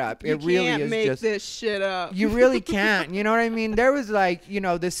any of that up. You it really can't is make just this shit up. You really can't. You know what I mean? There was like,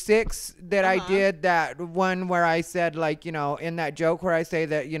 the 6 that I did, that one where I said like, in that joke where I say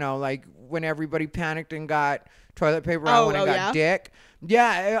that, like when everybody panicked and got toilet paper out when it got dick.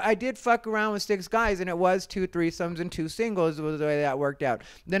 Yeah, I did fuck around with 6 guys, and it was 2 threesomes and 2 singles was the way that worked out.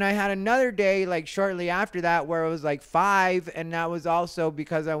 Then I had another day, like shortly after that, where it was like 5, and that was also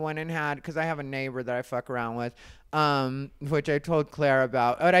because I went and because I have a neighbor that I fuck around with, which I told Claire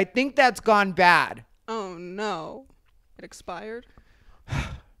about. But I think that's gone bad. Oh, no. It expired?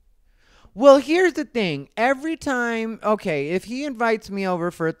 Well, here's the thing. Every time, if he invites me over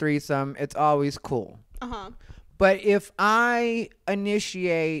for a threesome, it's always cool. Uh-huh. But if I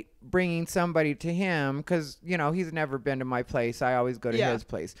initiate bringing somebody to him, because, he's never been to my place. I always go to his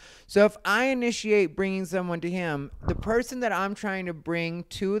place. So if I initiate bringing someone to him, the person that I'm trying to bring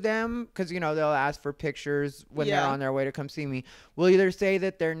to them, because, they'll ask for pictures when they're on their way to come see me, will either say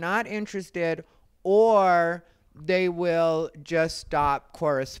that they're not interested or they will just stop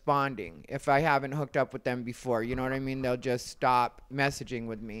corresponding if I haven't hooked up with them before. You know what I mean? They'll just stop messaging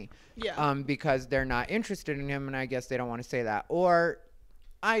with me. Yeah. Because they're not interested in him, and I guess they don't want to say that. Or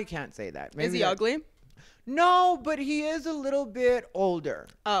I can't say that. Maybe is he ugly? No, but he is a little bit older.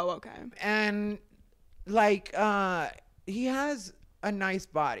 Oh, okay. And like he has a nice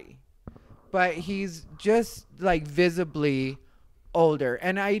body, but he's just like visibly older.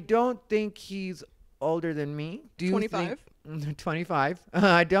 And I don't think he's older than me. Do you 25? think 25?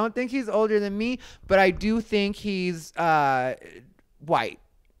 I don't think he's older than me, but I do think he's white.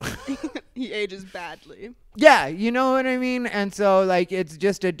 He ages badly. Yeah, you know what I mean? And so like it's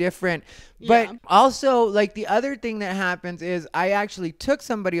just a different but also like the other thing that happens is I actually took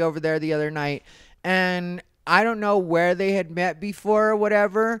somebody over there the other night, and I don't know where they had met before or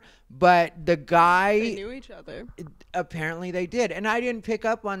whatever, but the guy, they knew each other. Apparently they did, and I didn't pick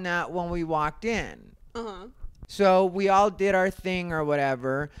up on that when we walked in. Uh-huh. So we all did our thing or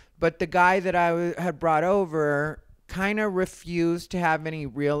whatever, but the guy that I had brought over kind of refused to have any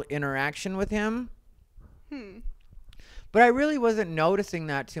real interaction with him. But I really wasn't noticing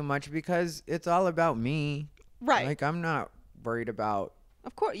that too much because it's all about me. Right. Like I'm not worried about.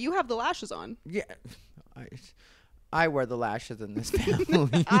 Of course, you have the lashes on. Yeah. I wear the lashes in this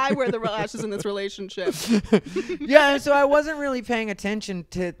family. I wear the lashes in this relationship. Yeah, so I wasn't really paying attention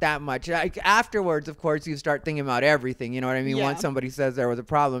to it that much. Like afterwards, of course, you start thinking about everything. You know what I mean? Yeah. Once somebody says there was a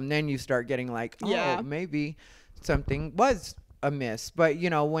problem, then you start getting like, maybe something was amiss. But,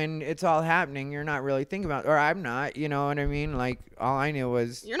 when it's all happening, you're not really thinking about, or I'm not, you know what I mean? Like all I knew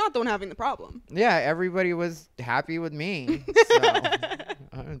was. You're not the one having the problem. Yeah, everybody was happy with me. So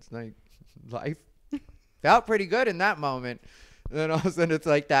it's like life felt pretty good in that moment. And then all of a sudden it's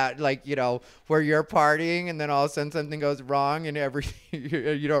like that, like, you know, where you're partying and then all of a sudden something goes wrong and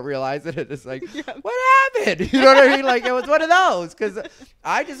you don't realize it. It's like, what happened? You know what I mean? Like, it was one of those because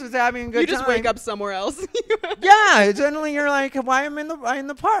I just was having a good time. You just wake up somewhere else. Yeah. Suddenly you're like, why am I in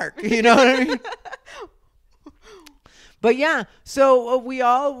the park? You know what I mean? But yeah, so we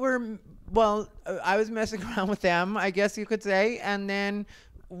all were, well, I was messing around with them, I guess you could say. And then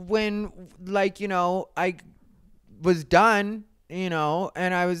when, like, you know, I was done, you know,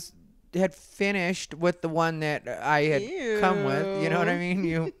 and had finished with the one that I had come with, you know what I mean?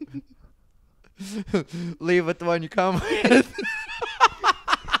 You leave with the one you come with.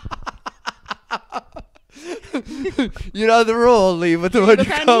 You know the rule, leave with the one you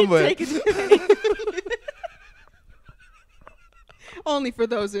come with. Only for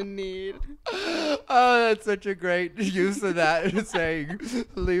those in need. Oh, that's such a great use of that saying,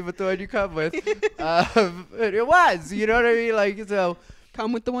 leave with the one you come with. It was, you know what I mean? Like, so.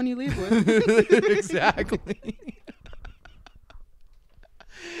 Come with the one you leave with. Exactly.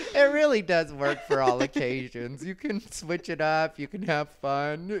 It really does work for all occasions. You can switch it up. You can have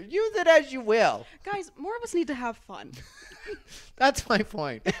fun. Use it as you will. Guys, more of us need to have fun. That's my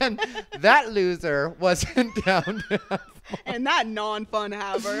point. And that loser wasn't down to have fun. And that non-fun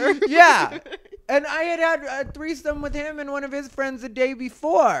haver. Yeah. And I had a threesome with him and one of his friends the day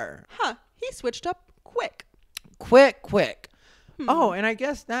before. Huh. He switched up quick. Quick. Oh, and I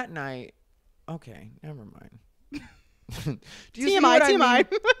guess that night. Okay, never mind. Do you TMI. see what I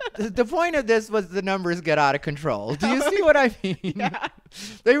mean? The point of this was the numbers get out of control. Do you see what I mean? Yeah.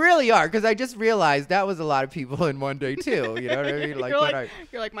 They really are, because I just realized that was a lot of people in one day too. You know what I mean? Like,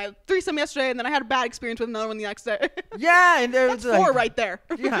 you're like my threesome yesterday, and then I had a bad experience with another one the next day. Yeah, and there's that's 4 right there.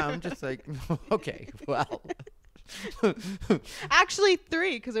 Yeah, I'm just like, okay, well. Actually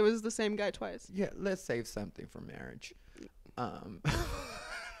 3, because it was the same guy twice. Yeah, let's save something for marriage.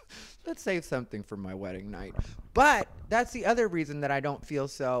 Let's save something for my wedding night. But that's the other reason that I don't feel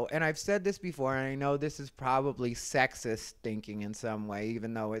so. And I've said this before, and I know this is probably sexist thinking in some way,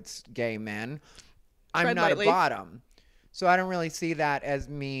 even though it's gay men. I'm not a bottom. So I don't really see that as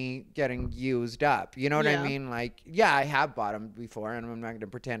me getting used up. You know what I mean? Like, yeah, I have bottomed before, and I'm not going to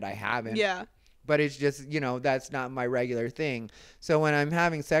pretend I haven't. Yeah. But it's just, you know, that's not my regular thing. So when I'm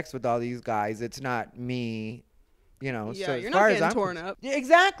having sex with all these guys, it's not me. You know, yeah, so you're as far not as getting I'm torn up.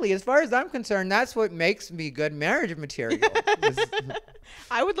 Exactly. As far as I'm concerned, that's what makes me good marriage material.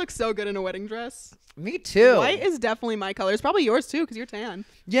 I would look so good in a wedding dress. Me too. White is definitely my color. It's probably yours too, because you're tan.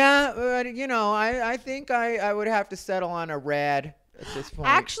 Yeah, but you know, I think I would have to settle on a red at this point.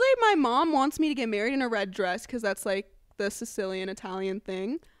 Actually, my mom wants me to get married in a red dress because that's like the Sicilian Italian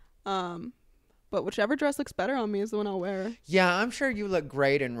thing. But whichever dress looks better on me is the one I'll wear. Yeah, I'm sure you look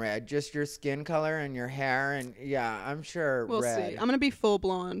great in red. Just your skin color and your hair. And yeah, I'm sure we'll red. see. I'm going to be full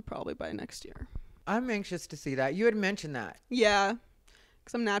blonde probably by next year. I'm anxious to see that. You had mentioned that. Yeah,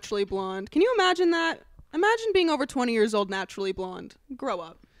 because I'm naturally blonde. Can you imagine that? Imagine being over 20 years old naturally blonde. Grow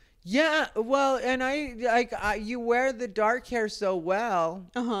up. Yeah, well, and you wear the dark hair so well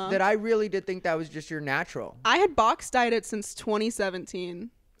that I really did think that was just your natural. I had box dyed it since 2017.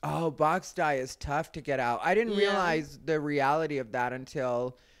 Oh, box dye is tough to get out. I didn't realize the reality of that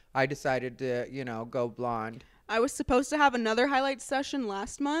until I decided to, you know, go blonde. I was supposed to have another highlight session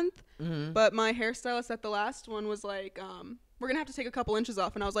last month, but my hairstylist at the last one was like, we're going to have to take a couple inches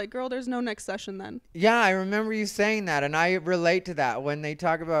off. And I was like, girl, there's no next session then. Yeah, I remember you saying that, and I relate to that. When they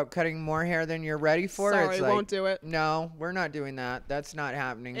talk about cutting more hair than you're ready for, sorry, it's like, won't do it. No, we're not doing that. That's not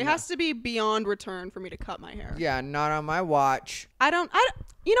happening. It has to be beyond return for me to cut my hair. Yeah, not on my watch.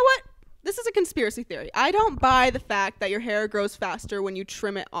 You know what? This is a conspiracy theory. I don't buy the fact that your hair grows faster when you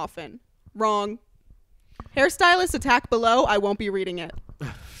trim it often. Wrong. Hairstylist attack below. I won't be reading it.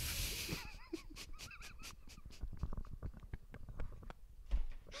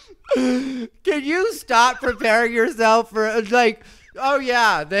 Can you stop preparing yourself for like? Oh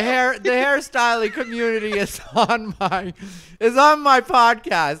yeah, the hairstyling community is on my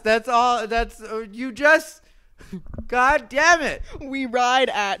podcast. That's all. That's you just. God damn it. We ride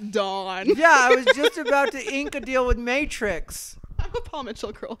at dawn. Yeah, I was just about to ink a deal with Matrix. I'm a Paul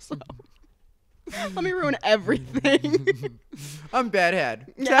Mitchell girl, so let me ruin everything. I'm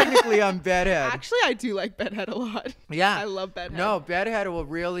Bedhead. Technically, I'm Bedhead. Actually, I do like Bedhead a lot. Yeah. I love Bedhead. No, Bedhead will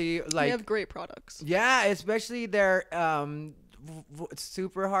really like. They have great products. Yeah, especially their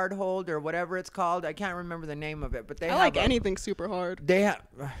super hard hold or whatever it's called. I can't remember the name of it, but I like anything super hard. They have.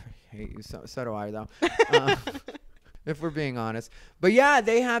 I hate you. So do I though. if we're being honest. But yeah,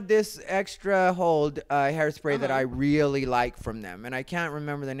 they have this extra hold hairspray that I really like from them, and I can't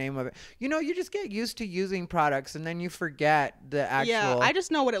remember the name of it. You know, you just get used to using products and then you forget the actual. Yeah, I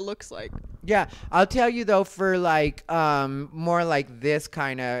just know what it looks like. Yeah, I'll tell you though, for like more like this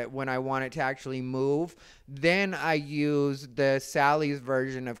kind of, when I want it to actually move, then I use the Sally's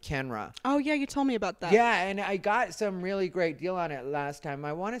version of Kenra. Oh yeah, you told me about that. Yeah, and I got some really great deal on it last time.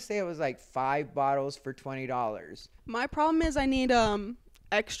 I want to say it was like 5 bottles for $20. My problem is I need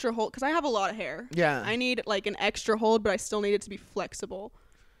extra hold because I have a lot of hair. Yeah. I need like an extra hold, but I still need it to be flexible.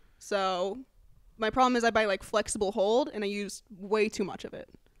 So my problem is I buy like flexible hold and I use way too much of it.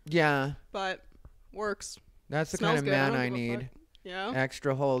 Yeah. But works. That's the Smells kind of good. man don't I give a need. fuck. Yeah.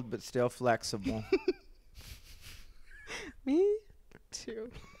 Extra hold, but still flexible. Me too.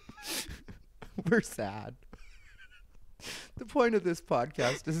 We're sad. The point of this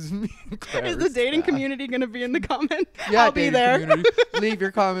podcast is me and Claire Is the dating sad. community going to be in the comments? Yeah, I'll be dating there. community. Leave your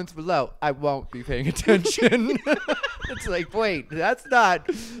comments below. I won't be paying attention. It's like, wait, that's not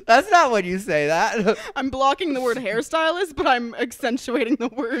what you say that. I'm blocking the word hairstylist, but I'm accentuating the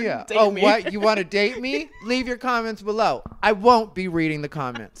word Yeah. date Oh, me. what? You want to date me? Leave your comments below. I won't be reading the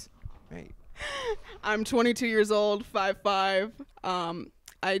comments. Right. I'm 22 years old, 5'5".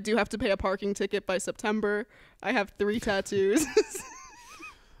 I do have to pay a parking ticket by September. I have 3 tattoos.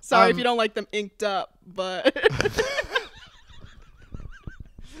 Sorry if you don't like them inked up, but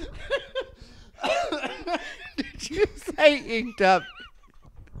Did you say inked up?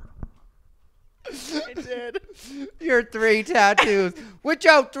 I did. Your 3 tattoos. Which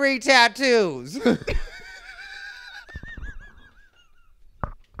your 3 tattoos?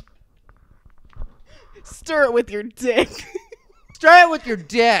 Stir it with your dick. Try it with your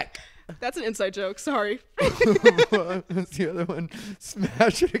dick. That's an inside joke. Sorry. What's the other one?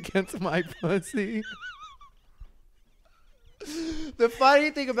 Smash it against my pussy. The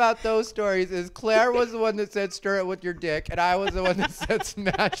funny thing about those stories is Claire was the one that said stir it with your dick, and I was the one that said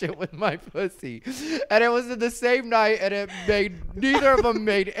smash it with my pussy. And it was in the same night, and it made neither of them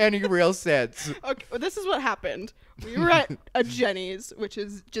made any real sense. Okay, well, this is what happened. We were at a Jenny's, which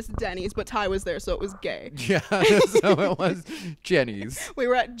is just Denny's, but Ty was there, so it was gay. Yeah, so it was Jenny's. We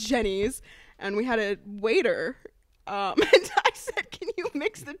were at Jenny's, and we had a waiter. And I said, "Can you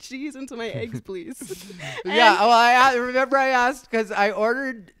mix the cheese into my eggs, please?" Yeah, well, I remember I asked because I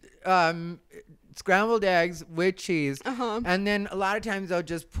ordered scrambled eggs with cheese, and then a lot of times they'll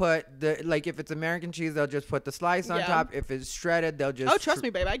just put like if it's American cheese, they'll just put the slice on top. If it's shredded, they'll just. Oh, trust me,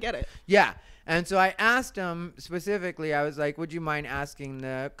 babe, I get it. Yeah. And so I asked him specifically, I was like, would you mind asking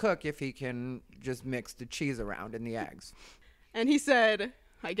the cook if he can just mix the cheese around in the eggs? And he said,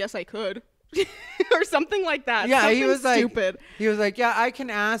 I guess I could. Or something like that. Yeah, something he was stupid. He was like, yeah, I can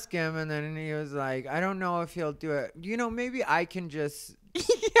ask him. And then he was like, I don't know if he'll do it. You know, maybe I can just.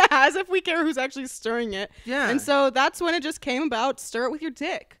 Yeah, as if we care who's actually stirring it. Yeah. And so that's when it just came about. Stir it with your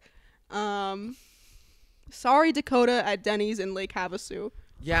dick. Sorry, Dakota at Denny's in Lake Havasu.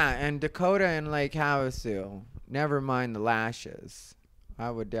 Yeah, and Dakota and Lake Havasu. Never mind the lashes. I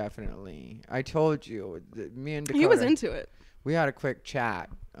would definitely. I told you, me and Dakota. He was into it. We had a quick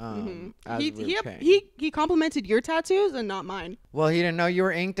chat. As we were paying. He complimented your tattoos and not mine. Well, he didn't know you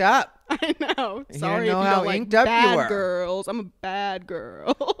were inked up. I know. He Sorry didn't know if you how don't like inked up you bad were. girls. I'm a bad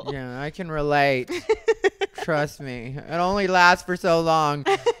girl. Yeah, I can relate. Trust me. It only lasts for so long.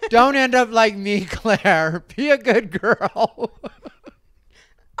 Don't end up like me, Claire. Be a good girl.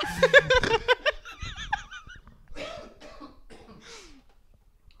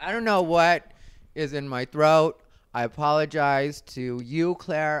 I don't know what is in my throat. I apologize to you,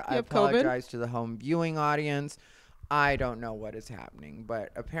 Claire. I have COVID? apologize to the home viewing audience. I don't know what is happening,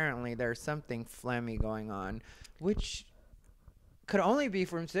 but apparently there's something phlegmy going on, which could only be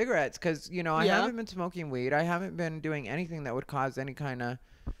from cigarettes because, you know, I haven't been smoking weed. I haven't been doing anything that would cause any kind of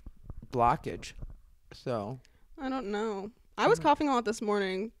blockage. So I don't know. I was coughing a lot this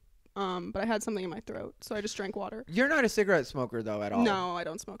morning, but I had something in my throat, so I just drank water. you're not a cigarette smoker, though, at all. No, I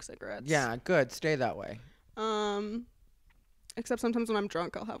don't smoke cigarettes. Yeah, good. Stay that way. Except sometimes when I'm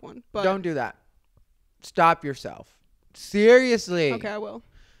drunk, I'll have one. But Don't do that. Stop yourself. Seriously. Okay, I will.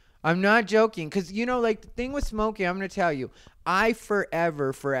 I'm not joking. Because, you know, like, the thing with smoking, I'm going to tell you, I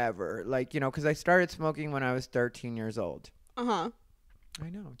forever, like, you know, because I started smoking when I was 13 years old. Uh-huh. I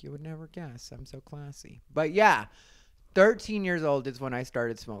know. You would never guess. I'm so classy. But, yeah, 13 years old is when I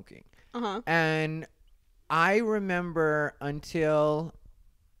started smoking. Uh-huh. And I remember until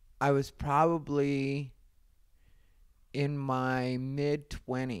I was probably in my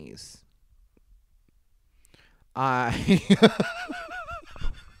mid-20s.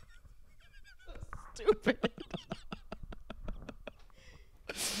 Stupid.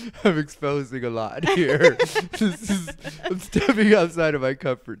 I'm exposing a lot here. I'm stepping outside of my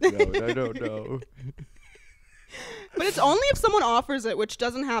comfort zone. I don't know. But it's only if someone offers it, which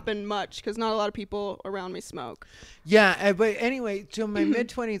doesn't happen much because not a lot of people around me smoke. Yeah, but anyway, to my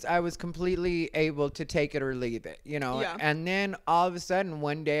mid-20s, I was completely able to take it or leave it, Yeah. And then all of a sudden,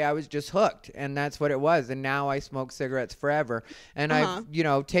 one day I was just hooked, and that's what it was. And now I smoke cigarettes forever. And I've,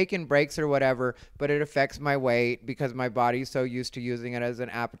 taken breaks or whatever, but it affects my weight because my body's so used to using it as an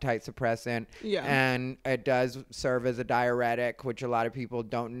appetite suppressant. Yeah. And it does serve as a diuretic, which a lot of people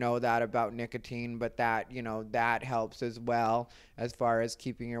don't know that about nicotine, but that, that helps as well as far as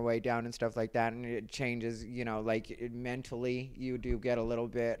keeping your weight down and stuff like that. And it changes, mentally you do get a little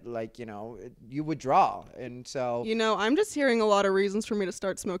bit you withdraw. And so, I'm just hearing a lot of reasons for me to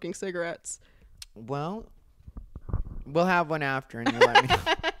start smoking cigarettes. Well, we'll have one after and you let me know.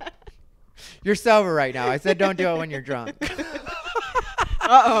 You're sober right now. I said don't do it when you're drunk.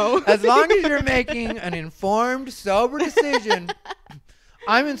 Uh-oh. As long as you're making an informed, sober decision,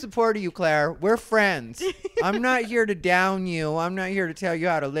 I'm in support of you, Claire. We're friends. I'm not here to down you. I'm not here to tell you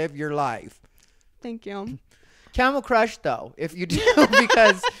how to live your life. Thank you. Camel Crush, though, if you do,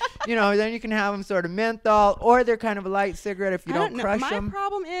 because, then you can have them sort of menthol, or they're kind of a light cigarette if you don't crush them. My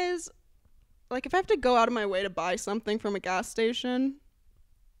problem is, if I have to go out of my way to buy something from a gas station,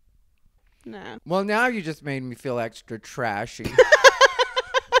 nah. Well, now you just made me feel extra trashy.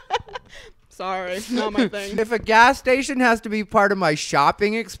 Sorry, not my thing. If a gas station has to be part of my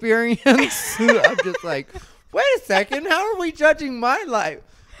shopping experience, I'm just like, wait a second, how are we judging my life?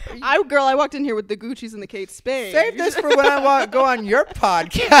 I walked in here with the Gucci's and the Kate Spade. Save this for when I go on your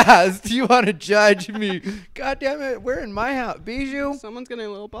podcast. You want to judge me? God damn it, we're in my house. Bijou? Someone's getting a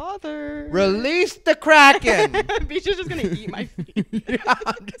little bothered. Release the Kraken. Bijou's just going to eat my feet. Yeah,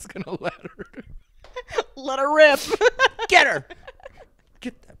 I'm just going to let her. Let her rip. Get her.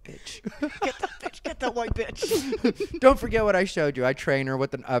 Get that bitch. Get that bitch. Get that white bitch. Don't forget what I showed you. I train her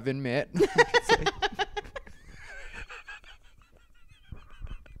with an oven mitt.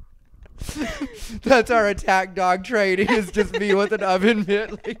 That's our attack dog training, is just me with an oven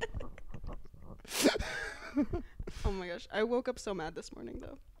mitt. Oh my gosh. I woke up so mad this morning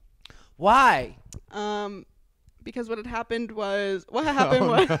though. Why? Because what happened was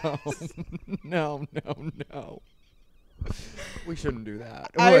No. We shouldn't do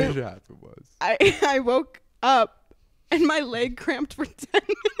that. What happened was I woke up and my leg cramped for 10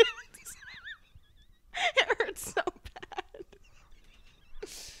 minutes. It hurt so bad.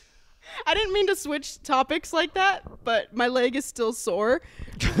 I didn't mean to switch topics like that, but my leg is still sore.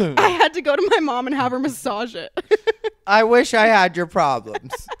 I had to go to my mom and have her massage it. I wish I had your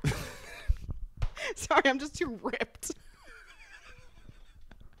problems. Sorry, I'm just too ripped.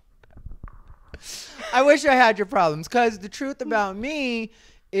 I wish I had your problems, because the truth about me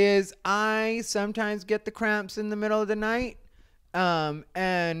is I sometimes get the cramps in the middle of the night,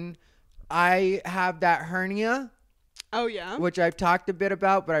 and I have that hernia. Oh, yeah? Which I've talked a bit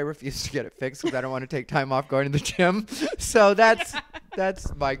about, but I refuse to get it fixed because I don't want to take time off going to the gym. So that's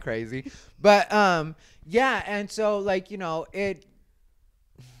my crazy. But yeah, and so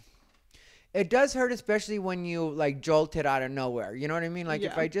it does hurt, especially when you jolt it out of nowhere. You know what I mean?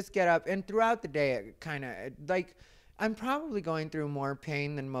 If I just get up and throughout the day, it kind of I'm probably going through more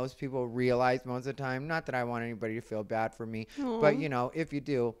pain than most people realize most of the time. Not that I want anybody to feel bad for me, but if you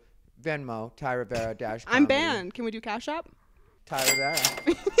do, Venmo, Thai Rivera _ I'm banned. Can we do Cash App? Thai Rivera.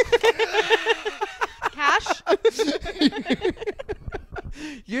 Cash?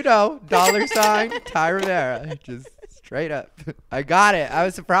 $, Thai Rivera. Just straight up. I got it. I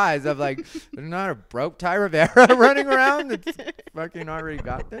was surprised. I'm like, there's not a broke Thai Rivera running around that's fucking already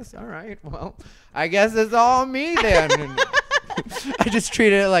got this? All right. Well, I guess it's all me then. And I just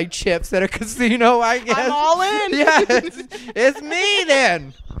treated it like chips at a casino, I guess. I'm all in. Yeah, it's me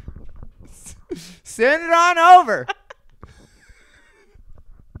then. Send it on over.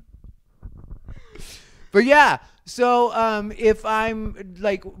 But yeah, so if I'm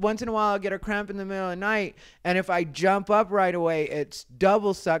once in a while I'll get a cramp in the middle of the night, and if I jump up right away, it's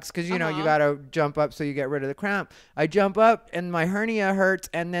double sucks because you gotta jump up so you get rid of the cramp. I jump up and my hernia hurts,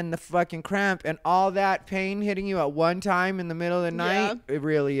 and then the fucking cramp and all that pain hitting you at one time in the middle of the night. It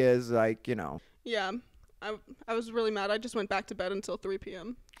really is Yeah. I was really mad. I just went back to bed until 3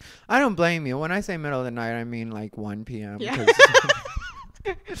 p.m. I don't blame you. When I say middle of the night, I mean 1 p.m. Yeah.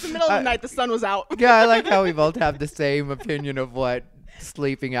 It's the middle of the night. The sun was out. Yeah, I like how we both have the same opinion of what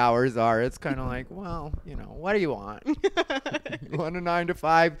sleeping hours are. It's kind of what do you want? You want a 9 to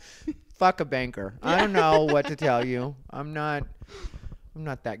 5? Fuck a banker. I don't know what to tell you. I'm not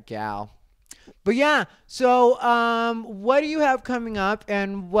that gal. But yeah, so what do you have coming up,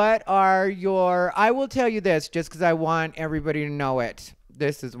 and what are your? I will tell you this, just because I want everybody to know it.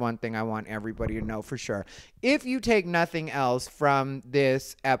 This is one thing I want everybody to know for sure. If you take nothing else from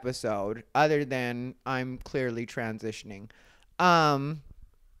this episode, other than I'm clearly transitioning,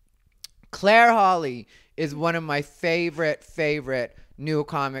 Claire Hawley is one of my favorite new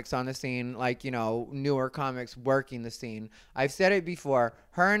comics on the scene, like, newer comics working the scene. I've said it before.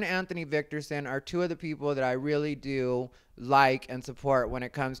 Her and Anthony Victorson are two of the people that I really do like and support when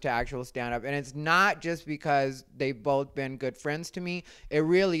it comes to actual stand-up. And it's not just because they've both been good friends to me. It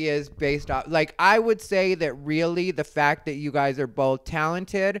really is based off, like, I would say that really the fact that you guys are both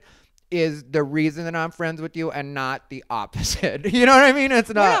talented is the reason that I'm friends with you, and not the opposite. You know what I mean?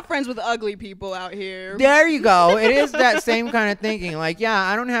 We're not friends with ugly people out here. There you go. It is that same kind of thinking. Like, yeah,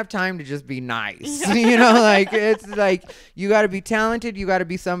 I don't have time to just be nice. Like, it's like, you got to be talented. You got to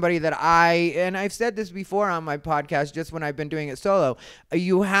be somebody that and I've said this before on my podcast, just when I've been doing it solo.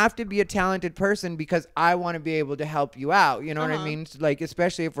 You have to be a talented person because I want to be able to help you out. You know what I mean? Like,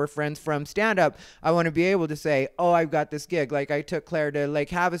 especially if we're friends from stand-up, I want to be able to say, oh, I've got this gig. Like, I took Claire to Lake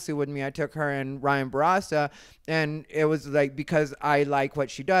Havasu with me. I took her and Ryan Barassa, and it was like because I like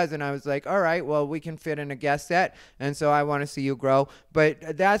what she does, and I was like, all right, well, we can fit in a guest set, and so I want to see you grow.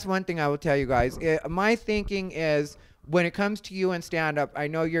 But that's one thing I will tell you guys. My thinking is, when it comes to you and stand-up, I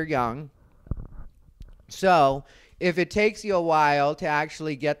know you're young, so if it takes you a while to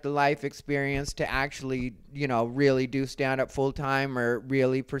actually get the life experience to actually, really do stand-up full-time, or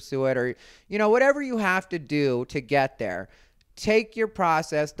really pursue it, or, whatever you have to do to get there, take your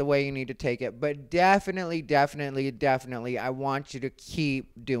process the way you need to take it. But definitely, I want you to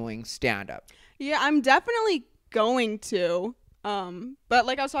keep doing stand-up. Yeah, I'm definitely going to. But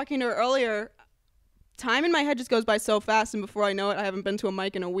like I was talking to her earlier, time in my head just goes by so fast, and before I know it, I haven't been to a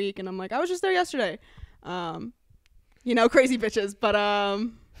mic in a week, and I'm like, I was just there yesterday. Crazy bitches. But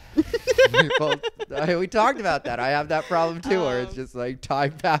we talked about that. I have that problem too, where it's just like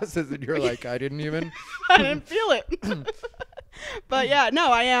time passes and you're like, I didn't feel it. But yeah,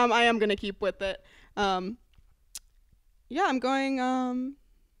 no, I am gonna keep with it. I'm going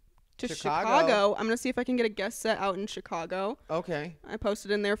to Chicago. I'm gonna see if I can get a guest set out in Chicago. Okay. I posted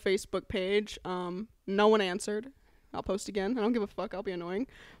in their Facebook page. No one answered. I'll post again. I don't give a fuck. I'll be annoying.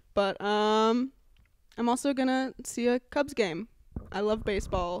 But I'm also gonna see a Cubs game. I love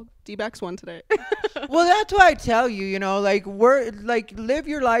baseball. D-backs won today. Well, that's why I tell you, live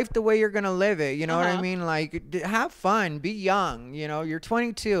your life the way you're going to live it. You know what I mean? Like, have fun, be young, you're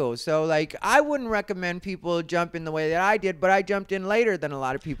 22. So like, I wouldn't recommend people jump in the way that I did, but I jumped in later than a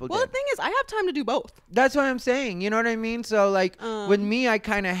lot of people did. Well, the thing is, I have time to do both. That's what I'm saying. You know what I mean? So like, with me, I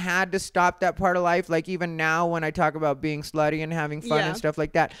kind of had to stop that part of life. Like, even now when I talk about being slutty and having fun and stuff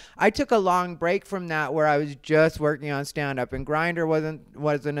like that, I took a long break from that, where I was just working on stand-up, and Grindr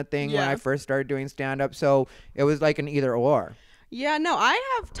wasn't a thing when I first started doing stand-up, so it was like an either or. Yeah, no, I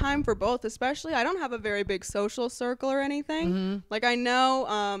have time for both. Especially, I don't have a very big social circle or anything. Like, I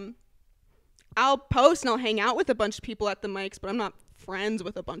know I'll post and I'll hang out with a bunch of people at the mics, but I'm not friends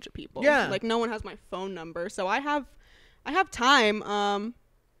with a bunch of people. Like, no one has my phone number, so I have time.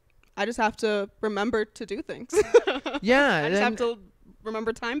 I just have to remember to do things. I just have to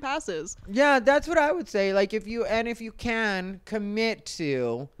remember time passes. Yeah, that's what I would say. Like, if you can commit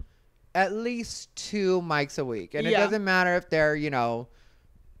to at least 2 mics a week, and it doesn't matter if they're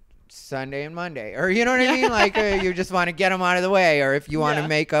Sunday and Monday, or you know what I mean, like you just want to get them out of the way, or if you want to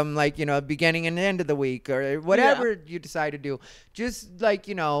make them like beginning and end of the week, or whatever you decide to do, just like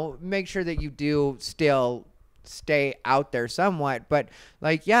make sure that you do still stay out there somewhat. But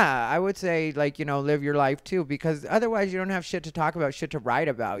like, I would say, like, live your life too, because otherwise you don't have shit to talk about, shit to write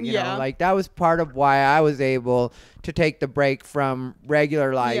about, you know. Like, that was part of why I was able to take the break from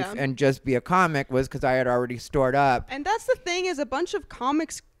regular life and just be a comic, was because I had already stored up. And that's the thing, is a bunch of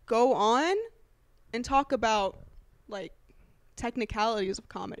comics go on and talk about like technicalities of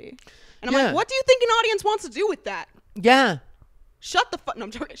comedy, and I'm like, what do you think an audience wants to do with that? Shut the fuck. No,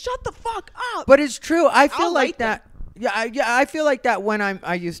 I'm joking. Shut the fuck up. But it's true. I feel like that. I feel like that when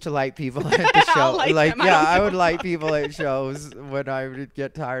I used to light people at the show. I would light people at shows when I would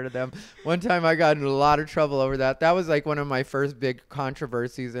get tired of them. One time I got in a lot of trouble over that. That was like one of my first big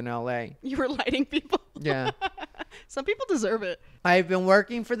controversies in LA. You were lighting people? Yeah. Some people deserve it. I've been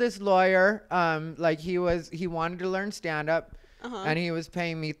working for this lawyer. He wanted to learn stand-up, and he was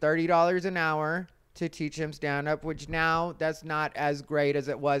paying me $30 an hour to teach him stand-up, which now that's not as great as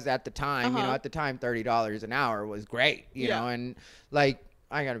it was at the time. At the time, $30 an hour was great, you know, and like,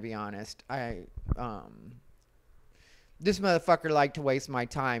 I gotta be honest, this motherfucker liked to waste my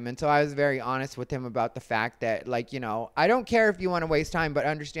time. And so I was very honest with him about the fact that, like, you know, I don't care if you want to waste time, but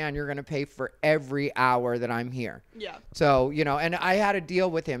understand you're going to pay for every hour that I'm here. Yeah. So, you know, and I had a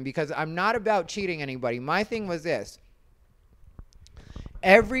deal with him because I'm not about cheating anybody. My thing was this.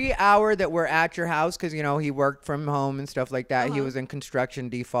 Every hour that we're at your house, because, you know, he worked from home and stuff like that. He was in construction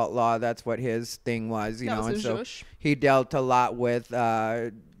default law. That's what his thing was, you know. And so he dealt a lot with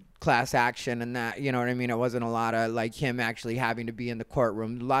class action and that, you know what I mean? It wasn't a lot of like him actually having to be in the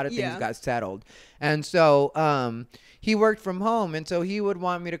courtroom. A lot of things got settled. And so he worked from home, and so he would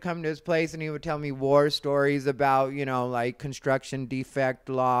want me to come to his place and he would tell me war stories about, you know, like construction defect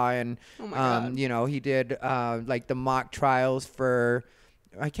law and you know, he did like the mock trials for,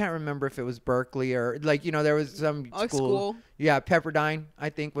 I can't remember if it was Berkeley or like, you know, there was some school. Yeah, Pepperdine, I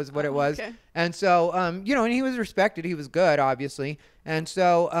think was what it was. Okay. And so, you know, and he was respected. He was good, obviously. And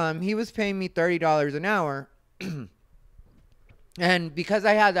so he was paying me $30 an hour. And because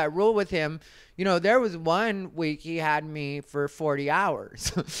I had that rule with him, you know, there was one week he had me for 40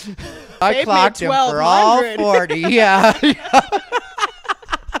 hours. I clocked him for all 40. Yeah.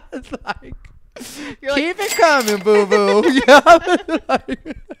 It's like, keep it coming, boo-boo. Yeah.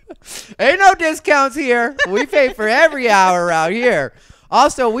 Ain't no discounts here. We pay for every hour out here.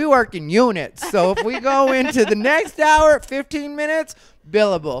 Also, we work in units. So if we go into the next hour, 15 minutes,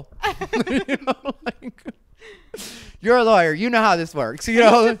 billable. You know, like, you're a lawyer. You know how this works. You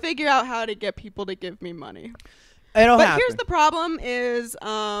know, to figure out how to get people to give me money. It'll but happen. Here's the problem is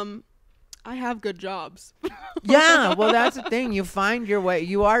I have good jobs. Yeah, well, that's the thing. You find your way.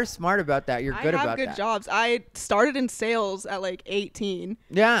 You are smart about that. You're good about that. I have good jobs. I started in sales at like 18.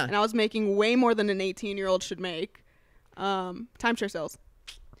 Yeah. And I was making way more than an 18-year-old should make. Timeshare sales.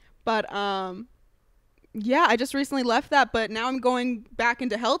 But yeah, I just recently left that, but now I'm going back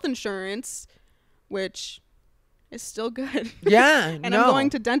into health insurance, which is still good. Yeah. And I'm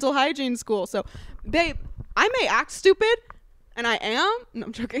going to dental hygiene school. So, babe, I may act stupid, and I am. No,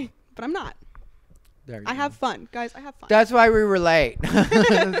 I'm joking. But I'm not. I have fun. Guys, I have fun. That's why we relate.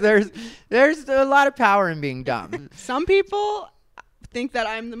 There's a lot of power in being dumb. Some people think that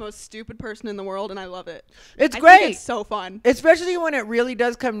I'm the most stupid person in the world, and I love it. It's great. Think it's so fun. Especially when it really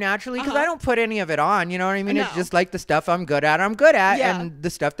does come naturally, because I don't put any of it on. You know what I mean? No. It's just like the stuff I'm good at, and the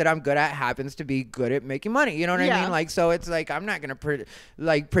stuff that I'm good at happens to be good at making money. You know what I mean? Like, so it's like I'm not going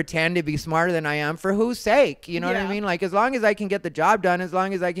to pretend to be smarter than I am for whose sake? You know what I mean? Like, as long as I can get the job done, as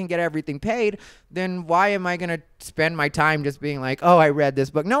long as I can get everything paid, then why am I going to spend my time just being like, oh, I read this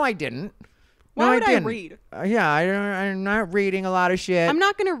book? No, I didn't. Why would I read? Yeah, I'm not reading a lot of shit. I'm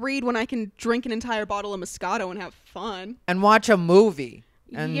not going to read when I can drink an entire bottle of Moscato and have fun. And watch a movie.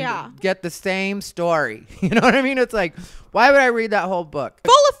 And get the same story. You know what I mean? It's like, why would I read that whole book?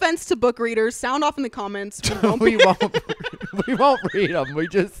 Full offense to book readers. Sound off in the comments. We won't read them. We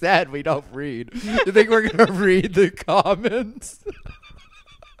just said we don't read. You think we're going to read the comments?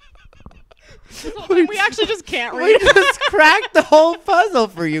 We actually just can't read. We just cracked the whole puzzle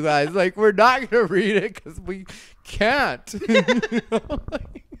for you guys. Like, we're not going to read it because we can't. I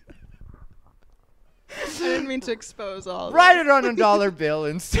didn't mean to expose all of Write it on a dollar bill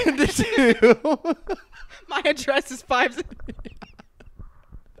and send it to my address is 5.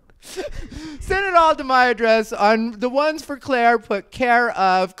 Send it all to my address. On the ones for Claire, put care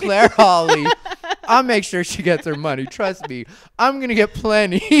of Claire Hawley. I'll make sure she gets her money. Trust me. I'm going to get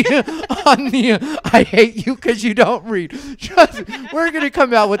plenty on the I hate you because you don't read. Trust me. We're going to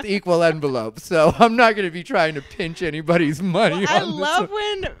come out with equal envelopes. So I'm not going to be trying to pinch anybody's money. I love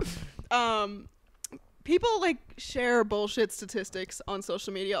when people like share bullshit statistics on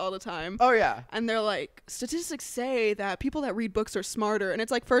social media all the time. Oh, yeah. And they're like, statistics say that people that read books are smarter. And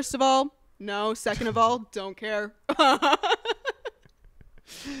it's like, first of all, no. Second of all, don't care.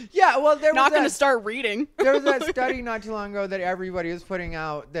 Yeah, well, not going to start reading. There was that study not too long ago that everybody was putting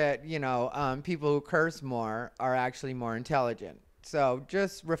out that, you know, people who curse more are actually more intelligent. So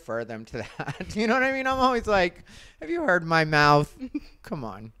just refer them to that. You know what I mean? I'm always like, have you heard my mouth? Come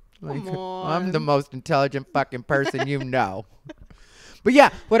on. Like, come on. I'm the most intelligent fucking person you know. But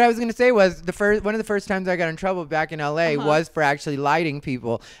yeah, what I was going to say was one of the first times I got in trouble back in LA was for actually lighting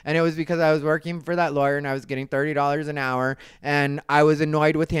people. And it was because I was working for that lawyer and I was getting $30 an hour. And I was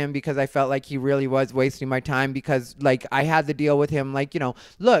annoyed with him because I felt like he really was wasting my time because like I had the deal with him. Like, you know,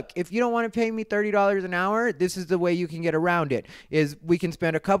 look, if you don't want to pay me $30 an hour, this is the way you can get around it is we can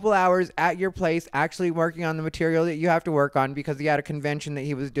spend a couple hours at your place actually working on the material that you have to work on because he had a convention that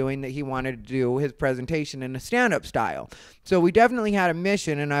he was doing that he wanted to do his presentation in a stand-up style. So we definitely had a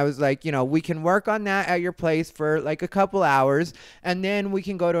mission, and I was like, we can work on that at your place for like a couple hours, and then we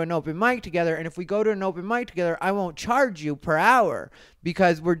can go to an open mic together. And if we go to an open mic together, I won't charge you per hour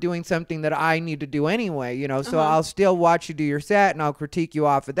because we're doing something that I need to do anyway, so I'll still watch you do your set and I'll critique you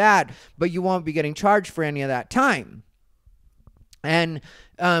off of that, but you won't be getting charged for any of that time. And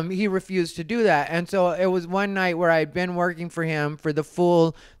he refused to do that. And so it was one night where I had been working for him for the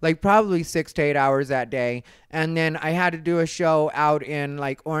full, like probably 6 to 8 hours that day. And then I had to do a show out in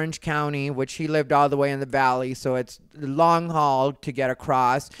like Orange County, which he lived all the way in the valley. So it's a long haul to get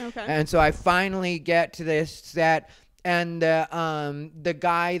across. Okay. And so I finally get to this set. And the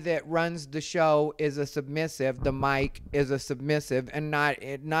guy that runs the show is a submissive. The mic is a submissive, and not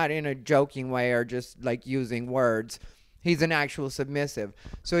in a joking way or just like using words. He's an actual submissive.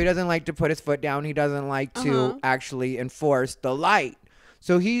 So he doesn't like to put his foot down. He doesn't like to actually enforce the light.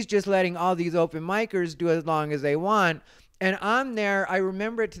 So he's just letting all these open micers do as long as they want. And I'm there. I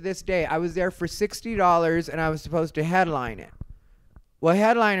remember it to this day. I was there for $60 and I was supposed to headline it. Well,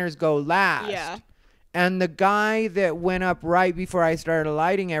 headliners go last. Yeah. And the guy that went up right before I started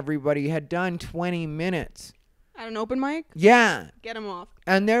lighting everybody had done 20 minutes. At an open mic? Yeah. Get him off.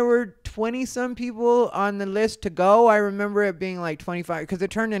 And there were 20-some people on the list to go. I remember it being like 25 because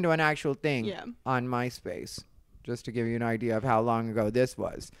it turned into an actual thing on MySpace, just to give you an idea of how long ago this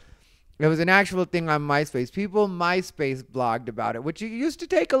was. It was an actual thing on MySpace. People MySpace blogged about it, which used to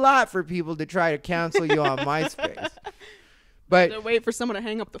take a lot for people to try to cancel you on MySpace. But to wait for someone to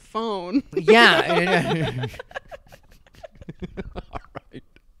hang up the phone. Yeah. All right.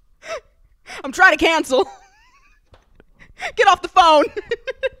 I'm trying to cancel. Get off the phone.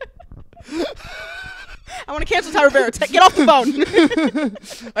 I want to cancel Thai Rivera. Get off the phone.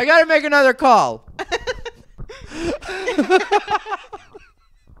 I got to make another call.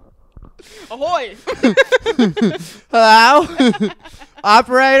 Ahoy. Hello?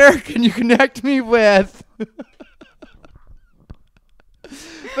 Operator, can you connect me with...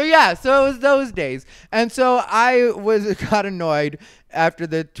 But yeah, so it was those days. And so I got annoyed after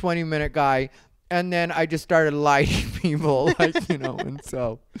the 20-minute guy. And then I just started lighting people, and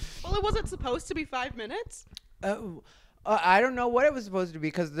so. Well, it wasn't supposed to be 5 minutes. I don't know what it was supposed to be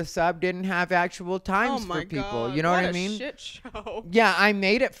because the sub didn't have actual times for people. God. You know what I mean? mean? Shit show. Yeah, I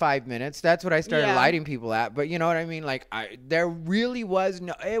made it 5 minutes. That's what I started lighting people at. But you know what I mean? Like, there really was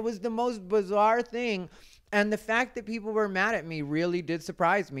no. It was the most bizarre thing. And the fact that people were mad at me really did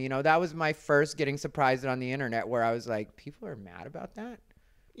surprise me. That was my first getting surprised on the internet where I was like, people are mad about that?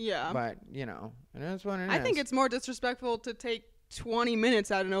 Yeah. But, and that's what it is. I think it's more disrespectful to take 20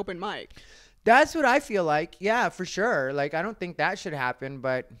 minutes at an open mic. That's what I feel like. Yeah, for sure. Like, I don't think that should happen,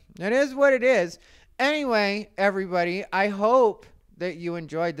 but it is what it is. Anyway, everybody, I hope that you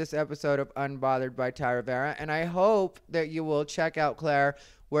enjoyed this episode of Unbothered by Thai Rivera, and I hope that you will check out Claire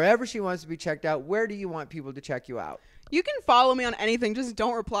wherever she wants to be checked out. Where do you want people to check you out? You can follow me on anything. Just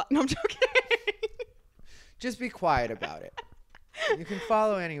don't reply. No, I'm joking. Just be quiet about it. You can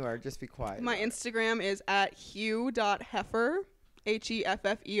follow anywhere. Just be quiet. My Instagram is at hugh.heffer,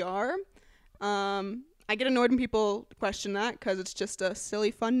 Heffer. I get annoyed when people question that because it's just a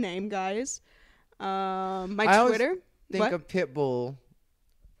silly, fun name, guys. My Twitter. I think of Pitbull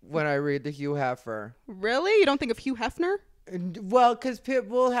when I read the Hugh Heffer. Really? You don't think of Hugh Hefner? Well, because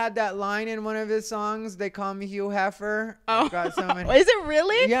Pitbull had that line in one of his songs. They call me Hugh Heffer. Oh, got so many. Is it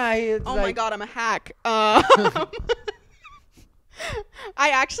really? Yeah. Oh my God, I'm a hack. I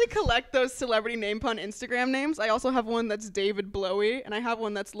actually collect those celebrity name pun Instagram names. I also have one that's David Blowy, and I have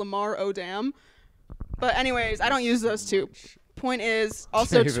one that's Lamar Odam. But anyways, I don't use those two. Point is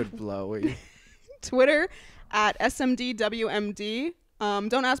also David Blowy. Twitter at SMDWMD.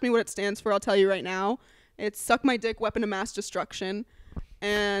 Don't ask me what it stands for. I'll tell you right now. It's Suck My Dick, Weapon of Mass Destruction.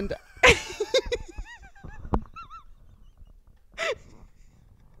 And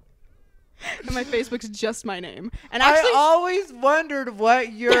and my Facebook's just my name. And actually, I always wondered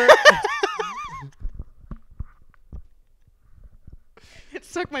what your It's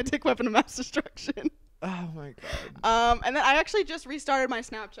Suck My Dick, Weapon of Mass Destruction. Oh my God. And then I actually just restarted my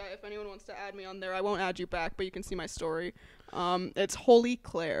Snapchat. If anyone wants to add me on there, I won't add you back, but you can see my story. It's Holy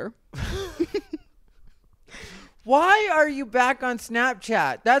Claire. Why are you back on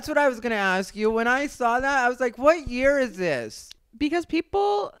Snapchat? That's what I was going to ask you. When I saw that, I was like, what year is this? Because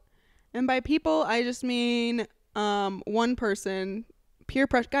people, and by people, I just mean one person, peer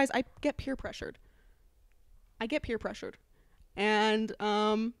pressure. Guys, I get peer pressured. And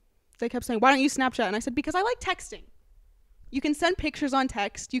they kept saying, why don't you Snapchat? And I said, because I like texting. You can send pictures on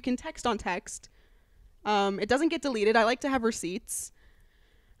text. You can text on text. It doesn't get deleted. I like to have receipts.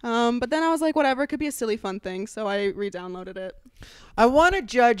 But then I was like, whatever, it could be a silly fun thing, so I re-downloaded it. I want to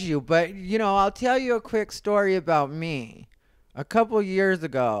judge you, but I'll tell you a quick story about me. A couple years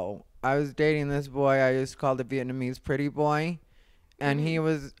ago, I was dating this boy I used to call the Vietnamese pretty boy, and he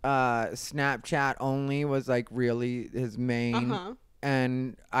was Snapchat only was like really his main.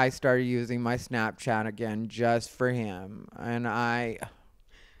 And I started using my Snapchat again just for him, and I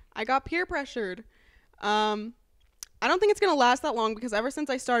got peer pressured. I don't think it's going to last that long because ever since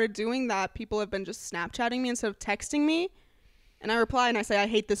I started doing that, people have been just Snapchatting me instead of texting me. And I reply and I say, I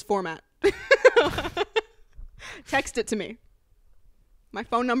hate this format. Text it to me. My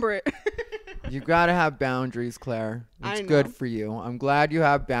phone number. You got to have boundaries, Claire. It's I know. good for you. I'm glad you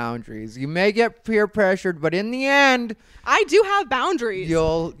have boundaries. You may get peer pressured, but in the end, I do have boundaries.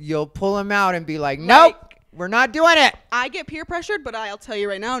 You'll pull them out and be like, nope, we're not doing it. I get peer pressured, but I'll tell you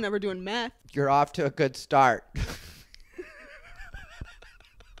right now, I'm never doing meth. You're off to a good start.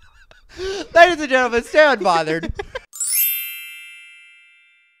 Ladies and gentlemen, stay unbothered.